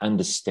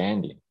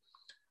understanding.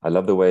 I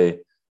love the way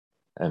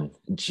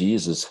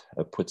Jesus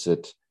puts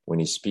it when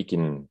he's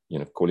speaking,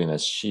 calling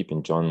us sheep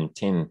in John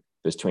 10,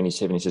 verse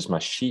 27. He says, my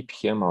sheep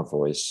hear my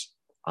voice.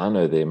 I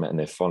know them and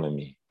they follow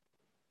me.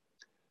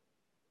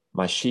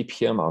 My sheep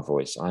hear my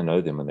voice. I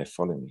know them and they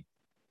follow me.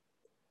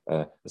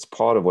 It's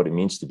part of what it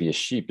means to be a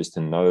sheep, is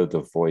to know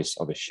the voice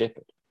of a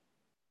shepherd.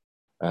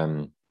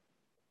 And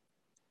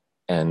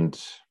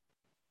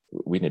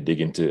we're going to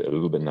dig into a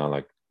little bit now,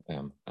 like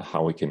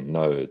how we can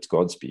know it's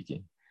God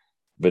speaking.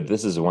 But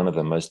this is one of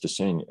the most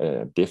discerning,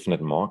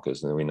 definite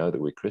markers, and we know that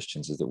we're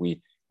Christians, is that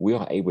we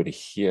are able to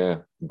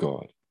hear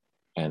God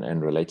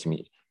and relate to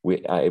me.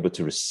 We are able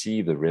to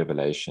receive the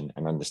revelation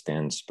and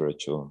understand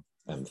spiritual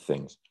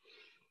things.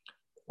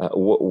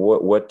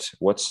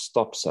 What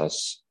stops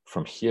us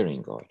from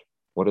hearing God?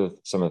 What are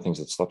some of the things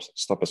that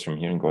stop us from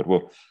hearing God?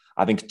 Well,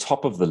 I think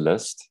top of the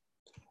list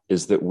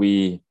is that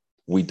we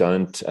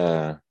don't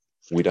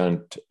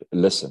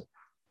listen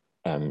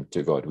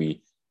to God.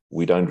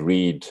 We don't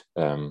read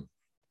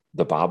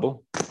the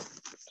Bible.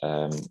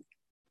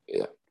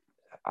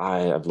 I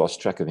have lost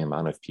track of the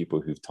amount of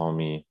people who've told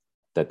me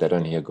that they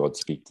don't hear God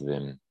speak to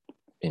them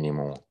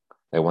anymore.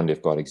 They wonder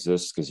if God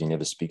exists because he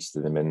never speaks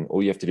to them. And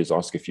all you have to do is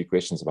ask a few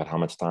questions about how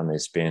much time they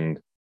spend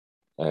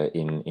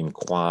in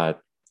quiet,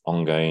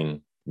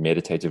 ongoing,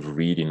 meditative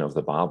reading of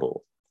the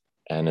Bible.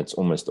 And it's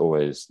almost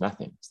always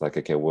nothing. It's like,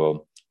 okay,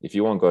 well, if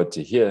you want God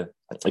to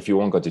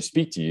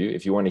speak to you,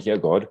 if you want to hear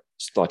God,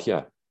 start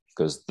here,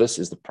 because this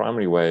is the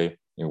primary way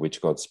in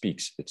which God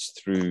speaks. It's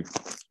through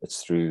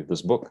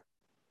this book.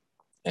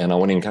 And I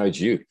want to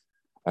encourage you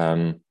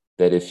that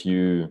if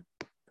you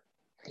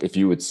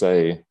would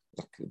say,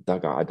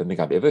 Doug, I don't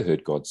think I've ever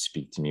heard God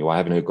speak to me, or I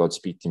haven't heard God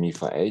speak to me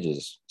for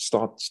ages,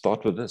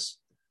 start with this.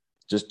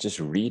 Just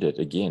read it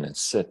again and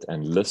sit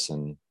and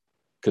listen,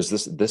 because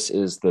this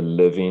is the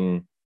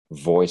living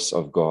voice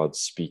of God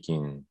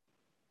speaking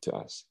to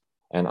us.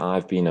 And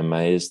I've been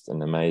amazed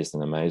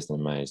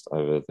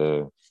over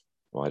the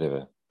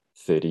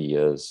 30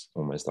 years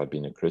almost I've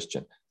been a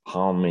Christian,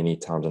 how many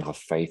times and how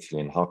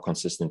faithfully and how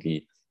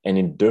consistently and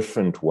in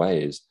different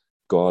ways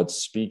God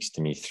speaks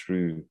to me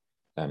through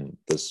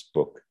this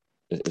book.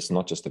 It's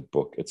not just a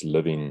book, it's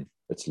living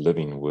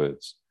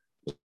words.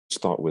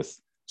 Start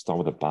with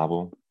the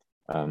Bible.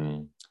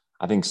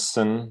 I think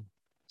sin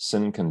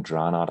can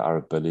drown out our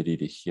ability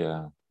to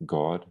hear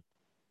God.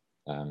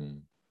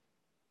 Sin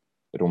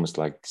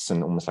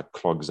almost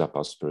clogs up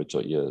our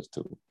spiritual ears,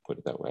 to put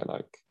it that way.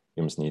 Like,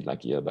 you almost need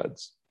like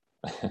earbuds.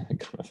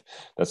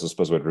 That's I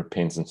suppose what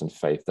repentance and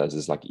faith does,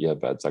 is like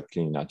earbuds, like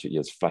cleaning out your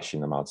ears, flushing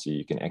them out so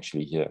you can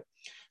actually hear.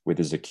 Where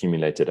there's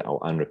accumulated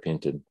or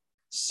unrepented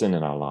sin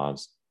in our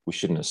lives, we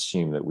shouldn't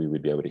assume that we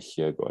would be able to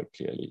hear God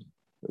clearly.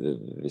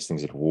 There's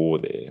things at war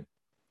there.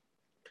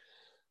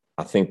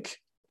 I think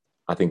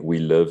we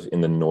live in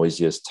the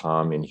noisiest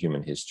time in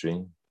human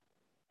history.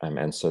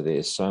 And so there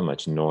is so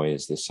much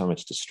noise, there's so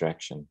much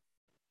distraction,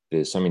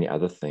 there's so many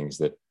other things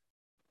that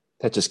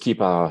just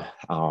keep our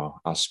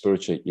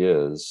spiritual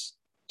ears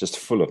just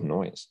full of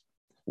noise,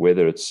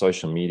 whether it's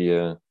social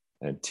media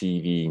and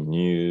TV,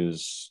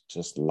 news,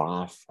 just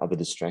life, other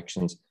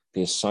distractions.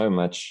 There's so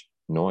much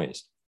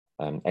noise.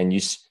 And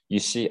you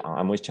see,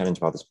 I'm always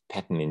challenged by this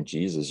pattern in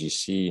Jesus. You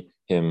see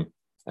him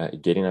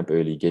getting up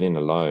early, getting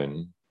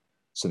alone,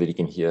 so that he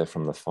can hear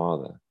from the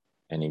Father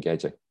and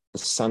engage. The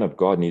Son of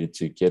God needed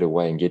to get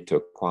away and get to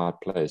a quiet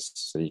place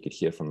so he could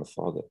hear from the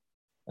Father.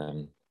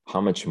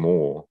 How much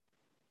more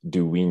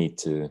do we need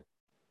to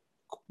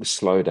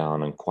slow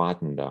down and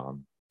quieten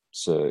down?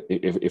 So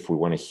if we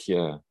want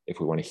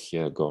to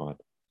hear God,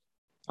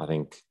 I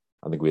think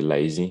we're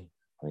lazy.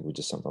 I think we're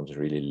just sometimes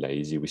really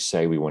lazy. We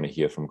say we want to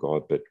hear from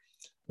God, but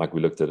like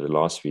we looked at it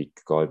last week,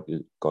 God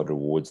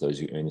rewards those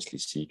who earnestly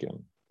seek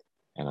him.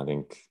 And I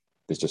think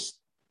there's just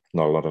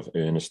not a lot of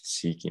earnest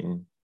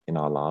seeking in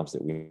our lives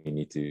that we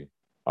need to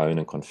own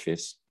and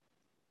confess.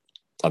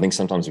 I think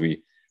sometimes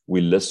we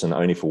listen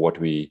only for what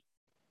we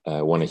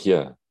want to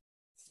hear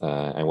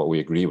and what we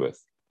agree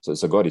with.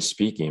 So God is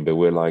speaking, but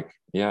we're like,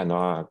 yeah,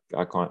 no,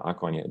 I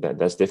can't hear that.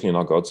 That's definitely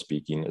not God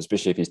speaking,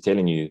 especially if he's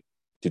telling you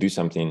to do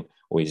something,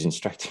 or he's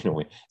instructing,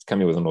 or it's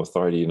coming with an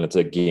authority and it's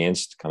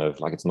against, kind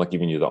of like, it's not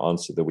giving you the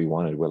answer that we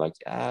wanted. We're like,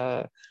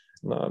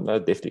 no,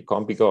 definitely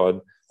can't be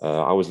God.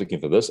 I was looking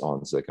for this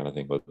answer, kind of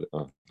thing. But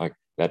like,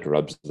 that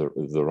rubs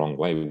the wrong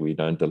way. We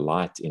don't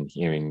delight in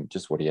hearing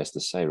just what he has to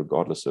say,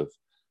 regardless of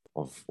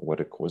what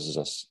it causes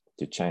us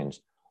to change.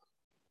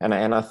 And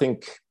I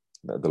think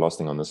the last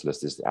thing on this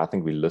list is, I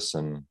think we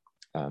listen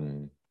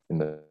in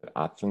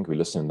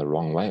the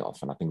wrong way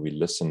often. I think we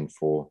listen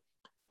for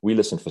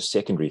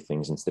secondary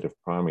things instead of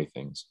primary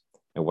things.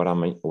 And what I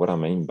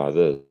mean by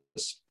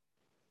this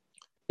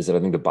is that I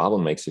think the Bible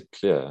makes it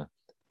clear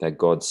that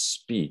God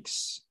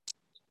speaks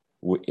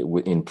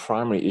in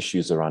primary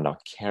issues around our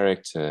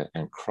character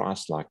and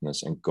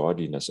Christ-likeness and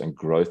godliness and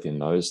growth in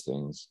those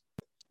things.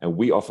 And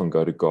we often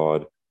go to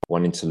God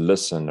wanting to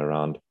listen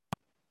around,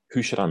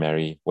 who should I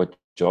marry? What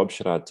job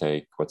should I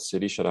take? What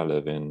city should I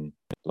live in?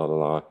 La, la,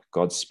 la.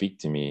 God, speak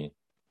to me.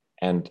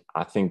 And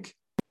I think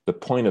the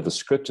point of the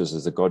scriptures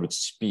is that God would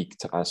speak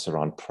to us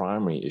around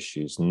primary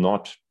issues,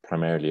 not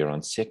primarily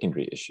around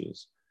secondary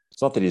issues.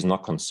 It's not that he's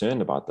not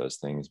concerned about those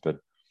things, but,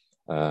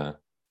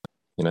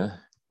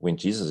 when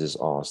Jesus is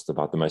asked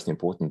about the most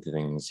important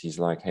things, he's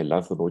like, hey,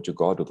 love the Lord your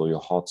God with all your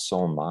heart,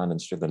 soul, mind,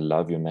 and strength, and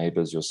love your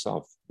neighbors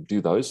yourself.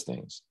 Do those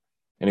things.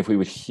 And if we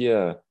would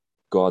hear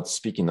God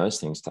speaking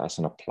those things to us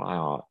and apply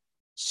our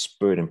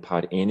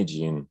spirit-empowered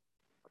energy and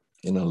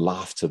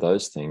life to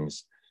those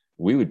things,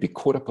 we would be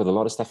caught up with a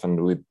lot of stuff and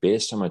we would bear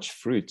so much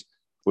fruit.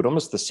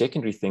 The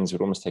secondary things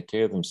would almost take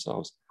care of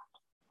themselves.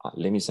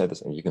 Let me say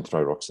this, and you can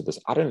throw rocks at this.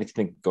 I don't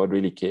think God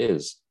really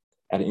cares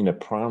in a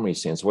primary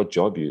sense what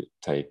job you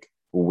take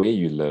or where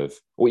you live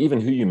or even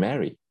who you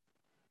marry.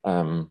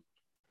 I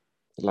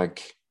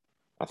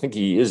think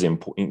he is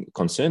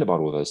concerned about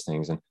all those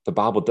things. And the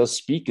Bible does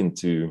speak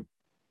into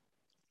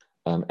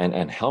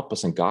and help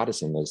us and guide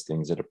us in those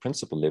things at a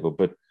principle level,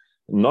 but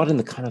not in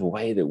the kind of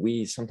way that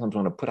we sometimes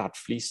want to put out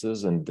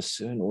fleeces and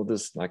discern all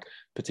this like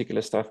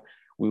particular stuff.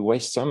 We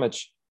waste so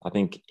much, I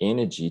think,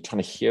 energy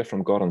trying to hear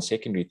from God on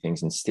secondary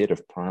things instead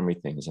of primary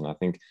things. And I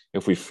think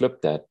if we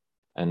flipped that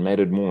and made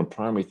it more on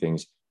primary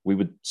things, we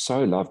would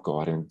so love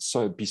God and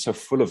be so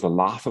full of the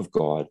life of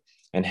God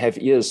and have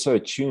ears so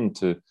attuned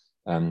to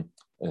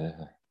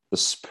the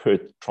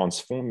Spirit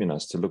transforming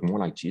us to look more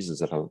like Jesus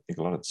that I think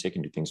a lot of the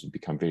secondary things would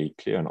become very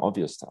clear and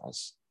obvious to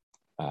us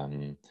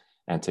and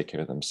take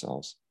care of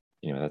themselves.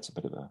 That's a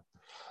bit of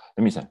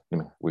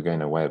we're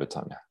going away over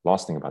time now.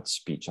 Last thing about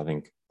speech, I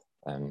think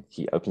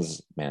he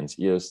opens man's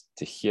ears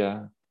to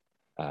hear,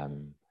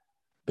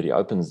 but he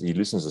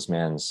loosens this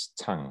man's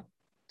tongue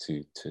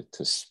to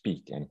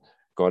speak, and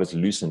God has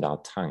loosened our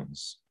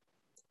tongues.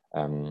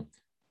 And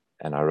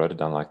I wrote it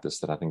down like this,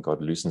 that I think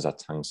God loosens our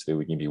tongues so that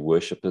we can be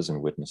worshippers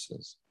and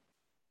witnesses.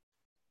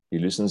 He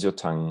loosens your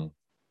tongue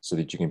so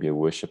that you can be a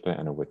worshipper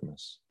and a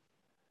witness.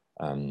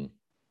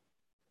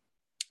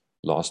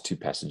 Last two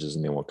passages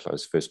and then we'll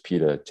close. 1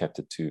 Peter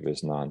chapter 2,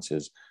 verse 9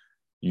 says,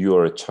 you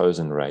are a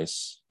chosen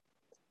race,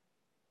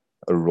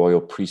 a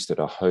royal priesthood,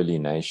 a holy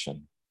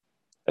nation,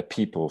 a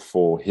people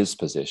for his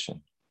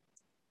possession.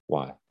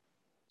 Why?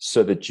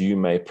 So that you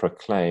may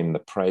proclaim the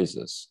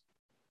praises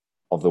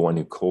of the one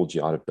who called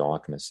you out of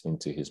darkness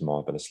into his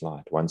marvelous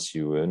light. Once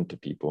you were into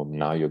people,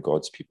 now you're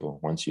God's people.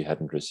 Once you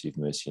hadn't received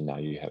mercy, now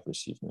you have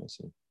received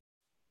mercy.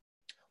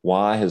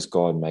 Why has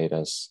God made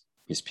us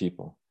his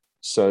people?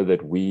 So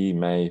that we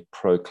may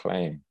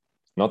proclaim,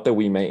 not that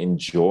we may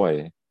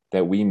enjoy,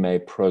 that we may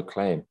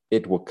proclaim.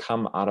 It will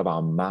come out of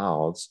our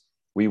mouths.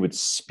 We would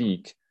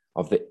speak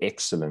of the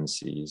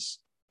excellencies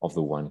of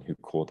the one who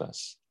called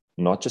us,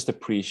 not just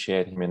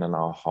appreciate him in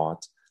our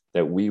heart,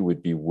 that we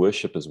would be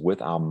worshipers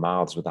with our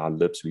mouths, with our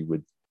lips.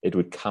 It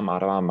would come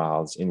out of our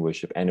mouths in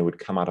worship, and it would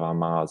come out of our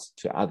mouths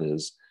to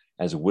others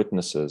as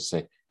witnesses,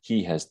 say,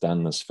 he has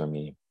done this for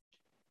me.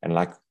 And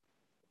like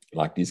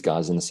these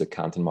guys in this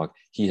account in Mark,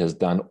 he has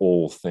done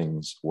all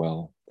things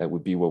well. That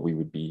would be what we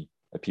would be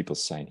a people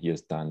saying. He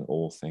has done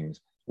all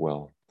things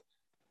well.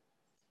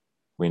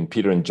 When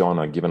Peter and John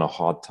are given a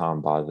hard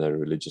time by the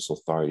religious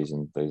authorities,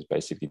 and they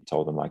basically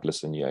told them, like,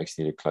 listen, you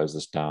actually need to close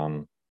this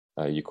down.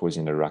 You're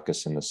causing a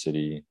ruckus in the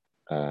city.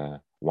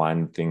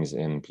 Wind things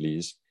in,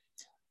 please.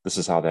 This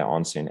is how they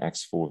answer in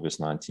Acts 4, verse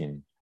 19.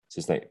 It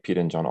says that Peter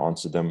and John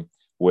answered them,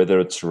 whether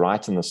it's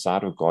right in the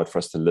sight of God for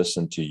us to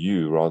listen to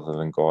you rather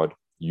than God,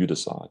 you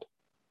decide.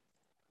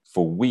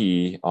 For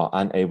we are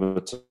unable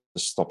to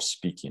stop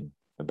speaking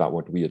about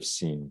what we have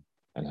seen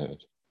and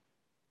heard.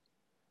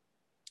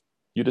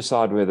 You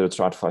decide whether it's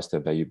right for us to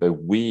obey you, but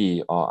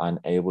we are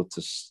unable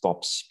to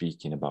stop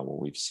speaking about what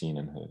we've seen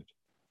and heard.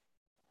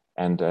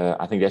 And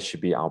I think that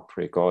should be our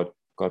prayer. God,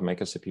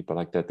 make us a people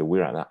like that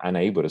we're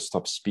unable to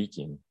stop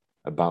speaking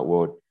about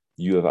what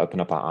you have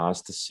opened up our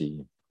eyes to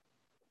see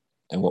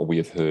and what we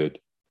have heard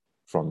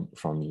from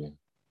you.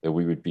 That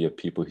we would be a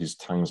people whose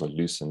tongues are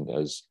loosened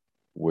as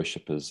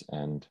worshippers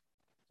and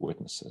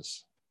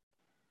witnesses.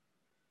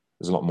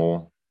 There's a lot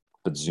more,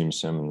 but Zoom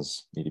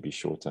sermons need to be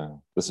shorter.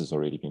 This has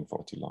already been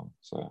far too long.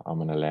 So I'm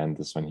going to land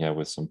this one here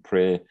with some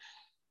prayer,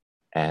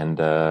 and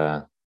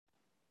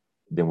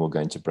then we'll go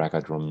into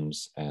breakout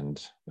rooms,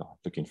 and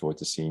looking forward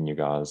to seeing you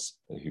guys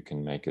who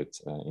can make it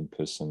in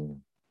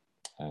person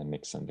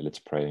next Sunday. Let's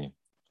pray.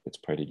 Let's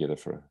pray together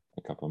for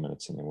a couple of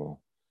minutes, and then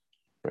we'll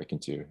break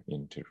into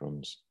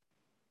rooms.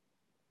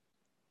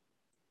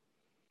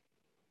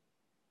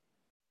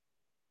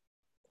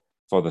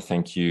 Father,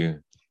 thank you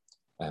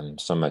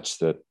so much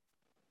that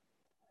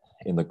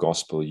in the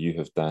gospel you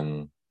have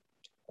done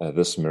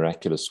this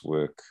miraculous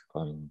work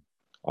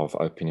of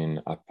opening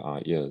up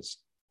our ears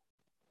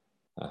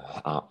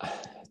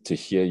to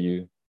hear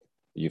you.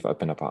 You've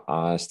opened up our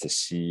eyes to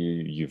see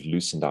you. You've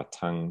loosened our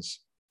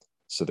tongues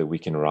so that we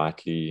can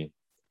rightly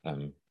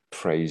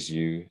praise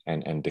you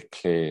and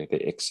declare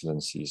the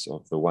excellencies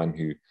of the one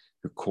who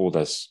called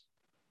us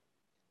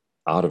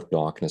out of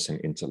darkness and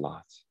into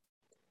light.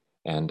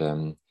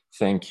 And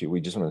thank you.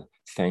 We just want to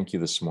thank you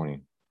this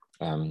morning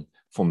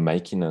for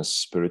making us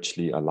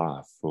spiritually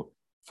alive,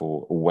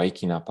 for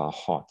waking up our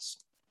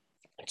hearts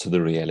to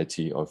the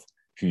reality of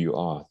who you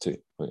are,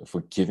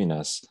 for giving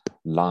us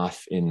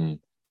life in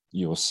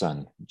your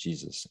Son,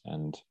 Jesus.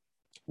 And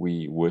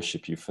we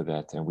worship you for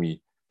that. And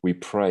we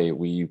pray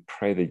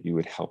that you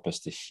would help us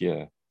to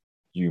hear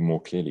you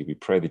more clearly. We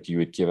pray that you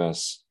would give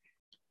us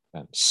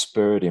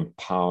spirit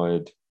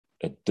empowered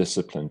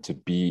discipline to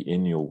be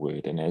in your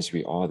word. And as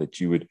we are, that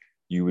you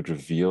would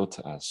reveal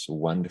to us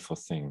wonderful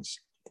things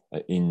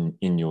in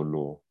your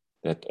law,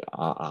 that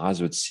our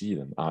eyes would see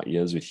them, our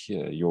ears would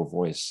hear your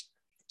voice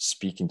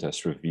speaking to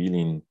us,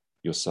 revealing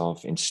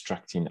yourself,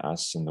 instructing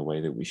us in the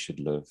way that we should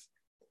live,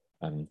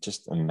 and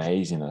just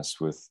amazing us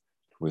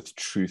with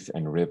truth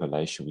and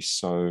revelation. We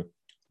so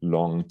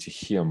long to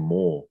hear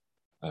more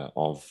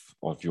of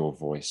your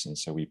voice. And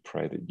so we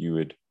pray that you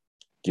would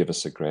give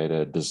us a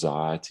greater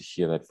desire to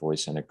hear that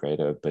voice and a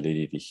greater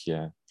ability to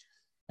hear.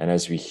 And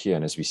as we hear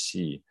and as we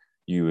see,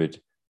 you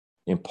would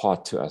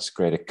impart to us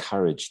greater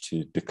courage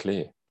to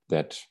declare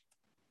that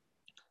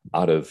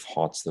out of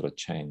hearts that are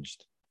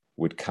changed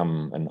would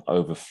come an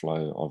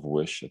overflow of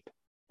worship,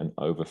 an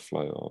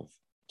overflow of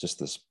just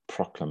this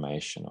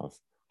proclamation of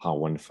how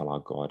wonderful our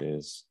God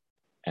is,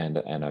 and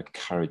a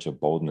courage, a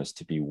boldness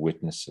to be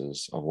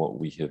witnesses of what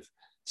we have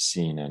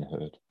seen and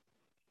heard.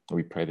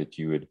 We pray that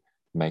you would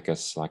make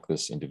us like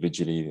this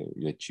individually,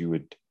 that you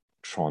would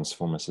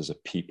transform us as a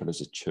people,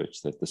 as a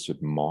church, that this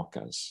would mark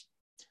us,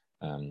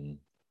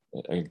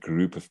 a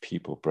group of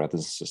people,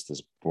 brothers and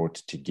sisters, brought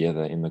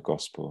together in the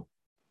gospel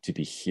to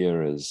be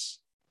hearers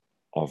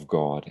of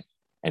God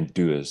and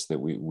doers, that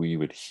we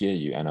would hear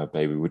you and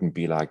obey. We wouldn't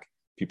be like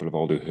people of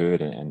old who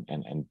heard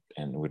and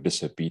were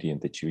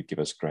disobedient, that you would give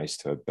us grace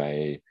to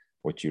obey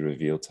what you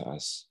reveal to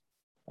us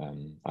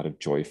out of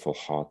joyful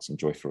hearts and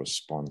joyful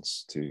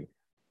response to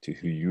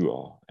who you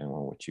are and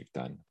what you've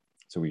done.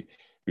 So we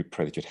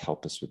pray that you'd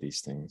help us with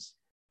these things,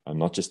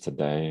 not just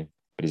today,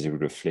 but as we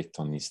reflect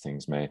on these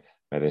things, may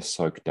they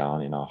soak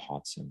down in our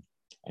hearts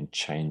and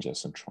change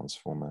us and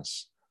transform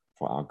us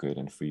for our good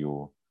and for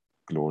your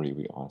glory,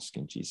 we ask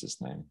in Jesus'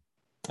 name.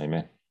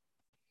 Amen.